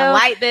be bill. having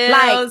light bills.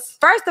 Like,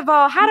 first of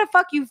all, how the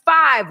fuck you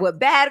 5 with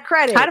bad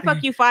credit? How the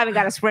fuck you 5 and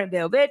got a Sprint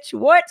bill, bitch?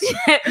 What?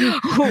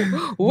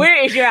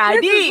 Where is your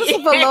ID? This is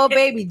for little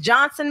baby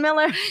Johnson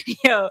Miller.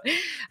 Yo, all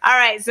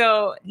right.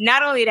 So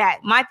not only that,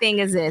 my thing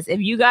is this: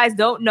 if you guys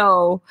don't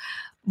know,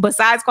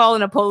 besides calling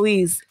the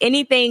police,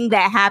 anything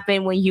that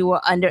happened when you were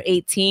under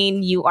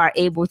 18, you are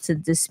able to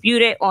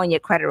dispute it on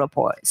your credit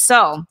report.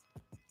 So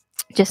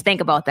just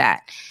think about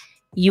that.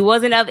 You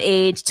wasn't of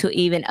age to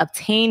even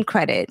obtain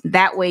credit.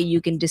 That way you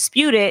can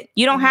dispute it.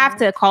 You don't have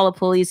to call the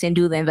police and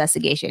do the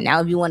investigation. Now,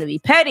 if you want to be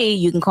petty,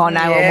 you can call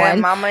 911,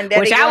 Mama and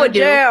Daddy which I would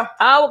do.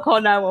 I would call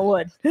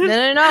 911.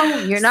 No.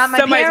 You're not my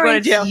Somebody's parents.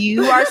 Going to jail.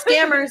 You are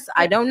scammers.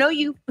 I don't know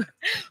you.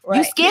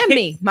 Right. You scammed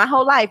me my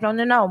whole life.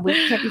 No. We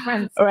can't be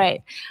friends.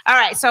 Right. All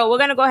right. So we're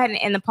going to go ahead and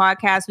end the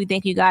podcast. We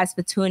thank you guys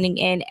for tuning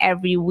in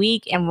every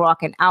week and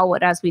rocking out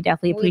with us. We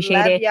definitely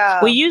appreciate it.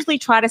 Y'all. We usually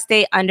try to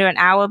stay under an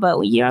hour, but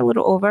we are a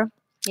little over.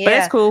 Yeah. But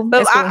it's cool.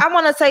 But I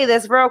want to say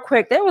this real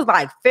quick. There was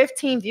like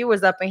 15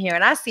 viewers up in here,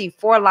 and I see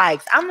 4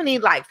 likes. I'm gonna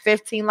need like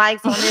 15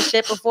 likes on this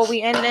shit before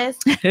we end this.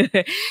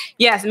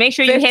 Yes, make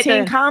sure you hit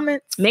the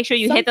comments. Make sure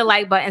you hit the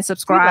like button,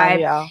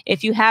 subscribe.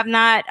 If you have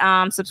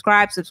not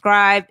subscribe.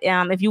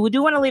 If you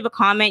do want to leave a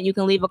comment, you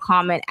can leave a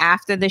comment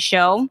after the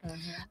show.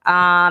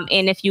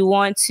 And if you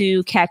want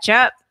to catch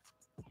up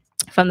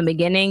from the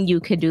beginning, you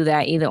could do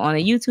that either on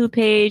the YouTube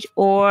page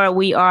or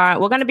we're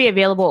going to be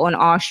available on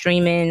all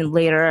streaming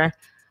later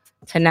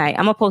tonight.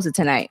 I'm gonna post it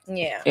tonight.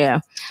 Yeah.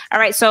 All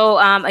right. So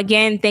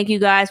again, thank you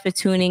guys for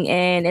tuning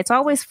in. It's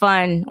always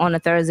fun on a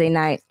Thursday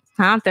night.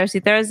 Thirsty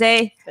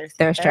Thursday?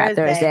 Thirst Trap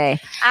Thursday.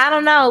 I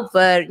don't know,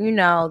 but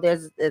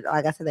there's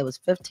like I said, there was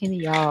 15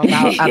 of y'all.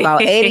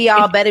 About 80 of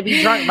y'all better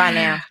be drunk by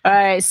now. All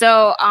right.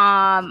 So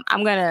I'm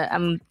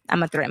gonna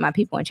threaten my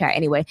people in chat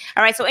anyway.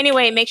 All right. So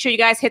anyway, make sure you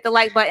guys hit the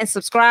like button,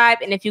 subscribe,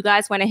 and if you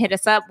guys want to hit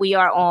us up, we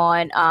are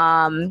on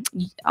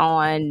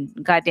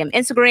goddamn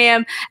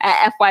Instagram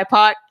at FY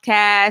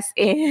Podcast,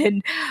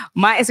 and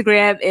my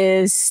Instagram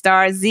is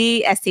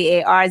StarZ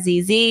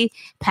STARZZ,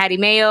 Patty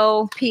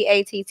Mayo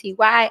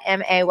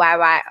PATTYMAYYO.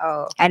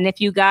 And if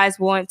you guys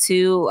want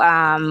to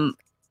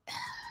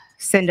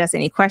send us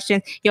any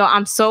questions,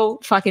 I'm so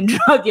fucking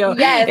drunk, yo.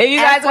 Yes, if you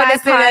guys want to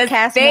send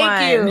us,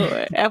 thank you.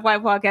 FY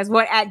Podcast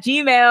 1 at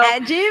Gmail.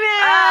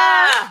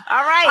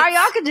 All right. Or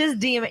y'all could just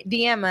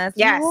DM us.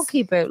 Yes, we'll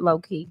keep it low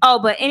key. Oh,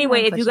 but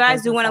anyway, if you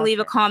guys do want to leave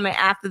a comment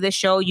after the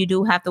show, you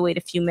do have to wait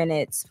a few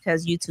minutes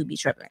because YouTube be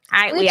tripping.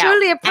 All right, we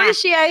truly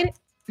appreciate it.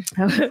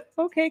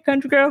 Okay,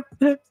 country girl.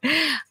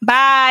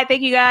 Bye.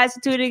 Thank you guys for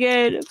tuning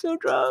in. I'm so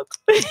drunk.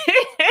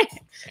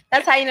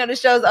 That's how you know the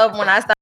show's over when I start.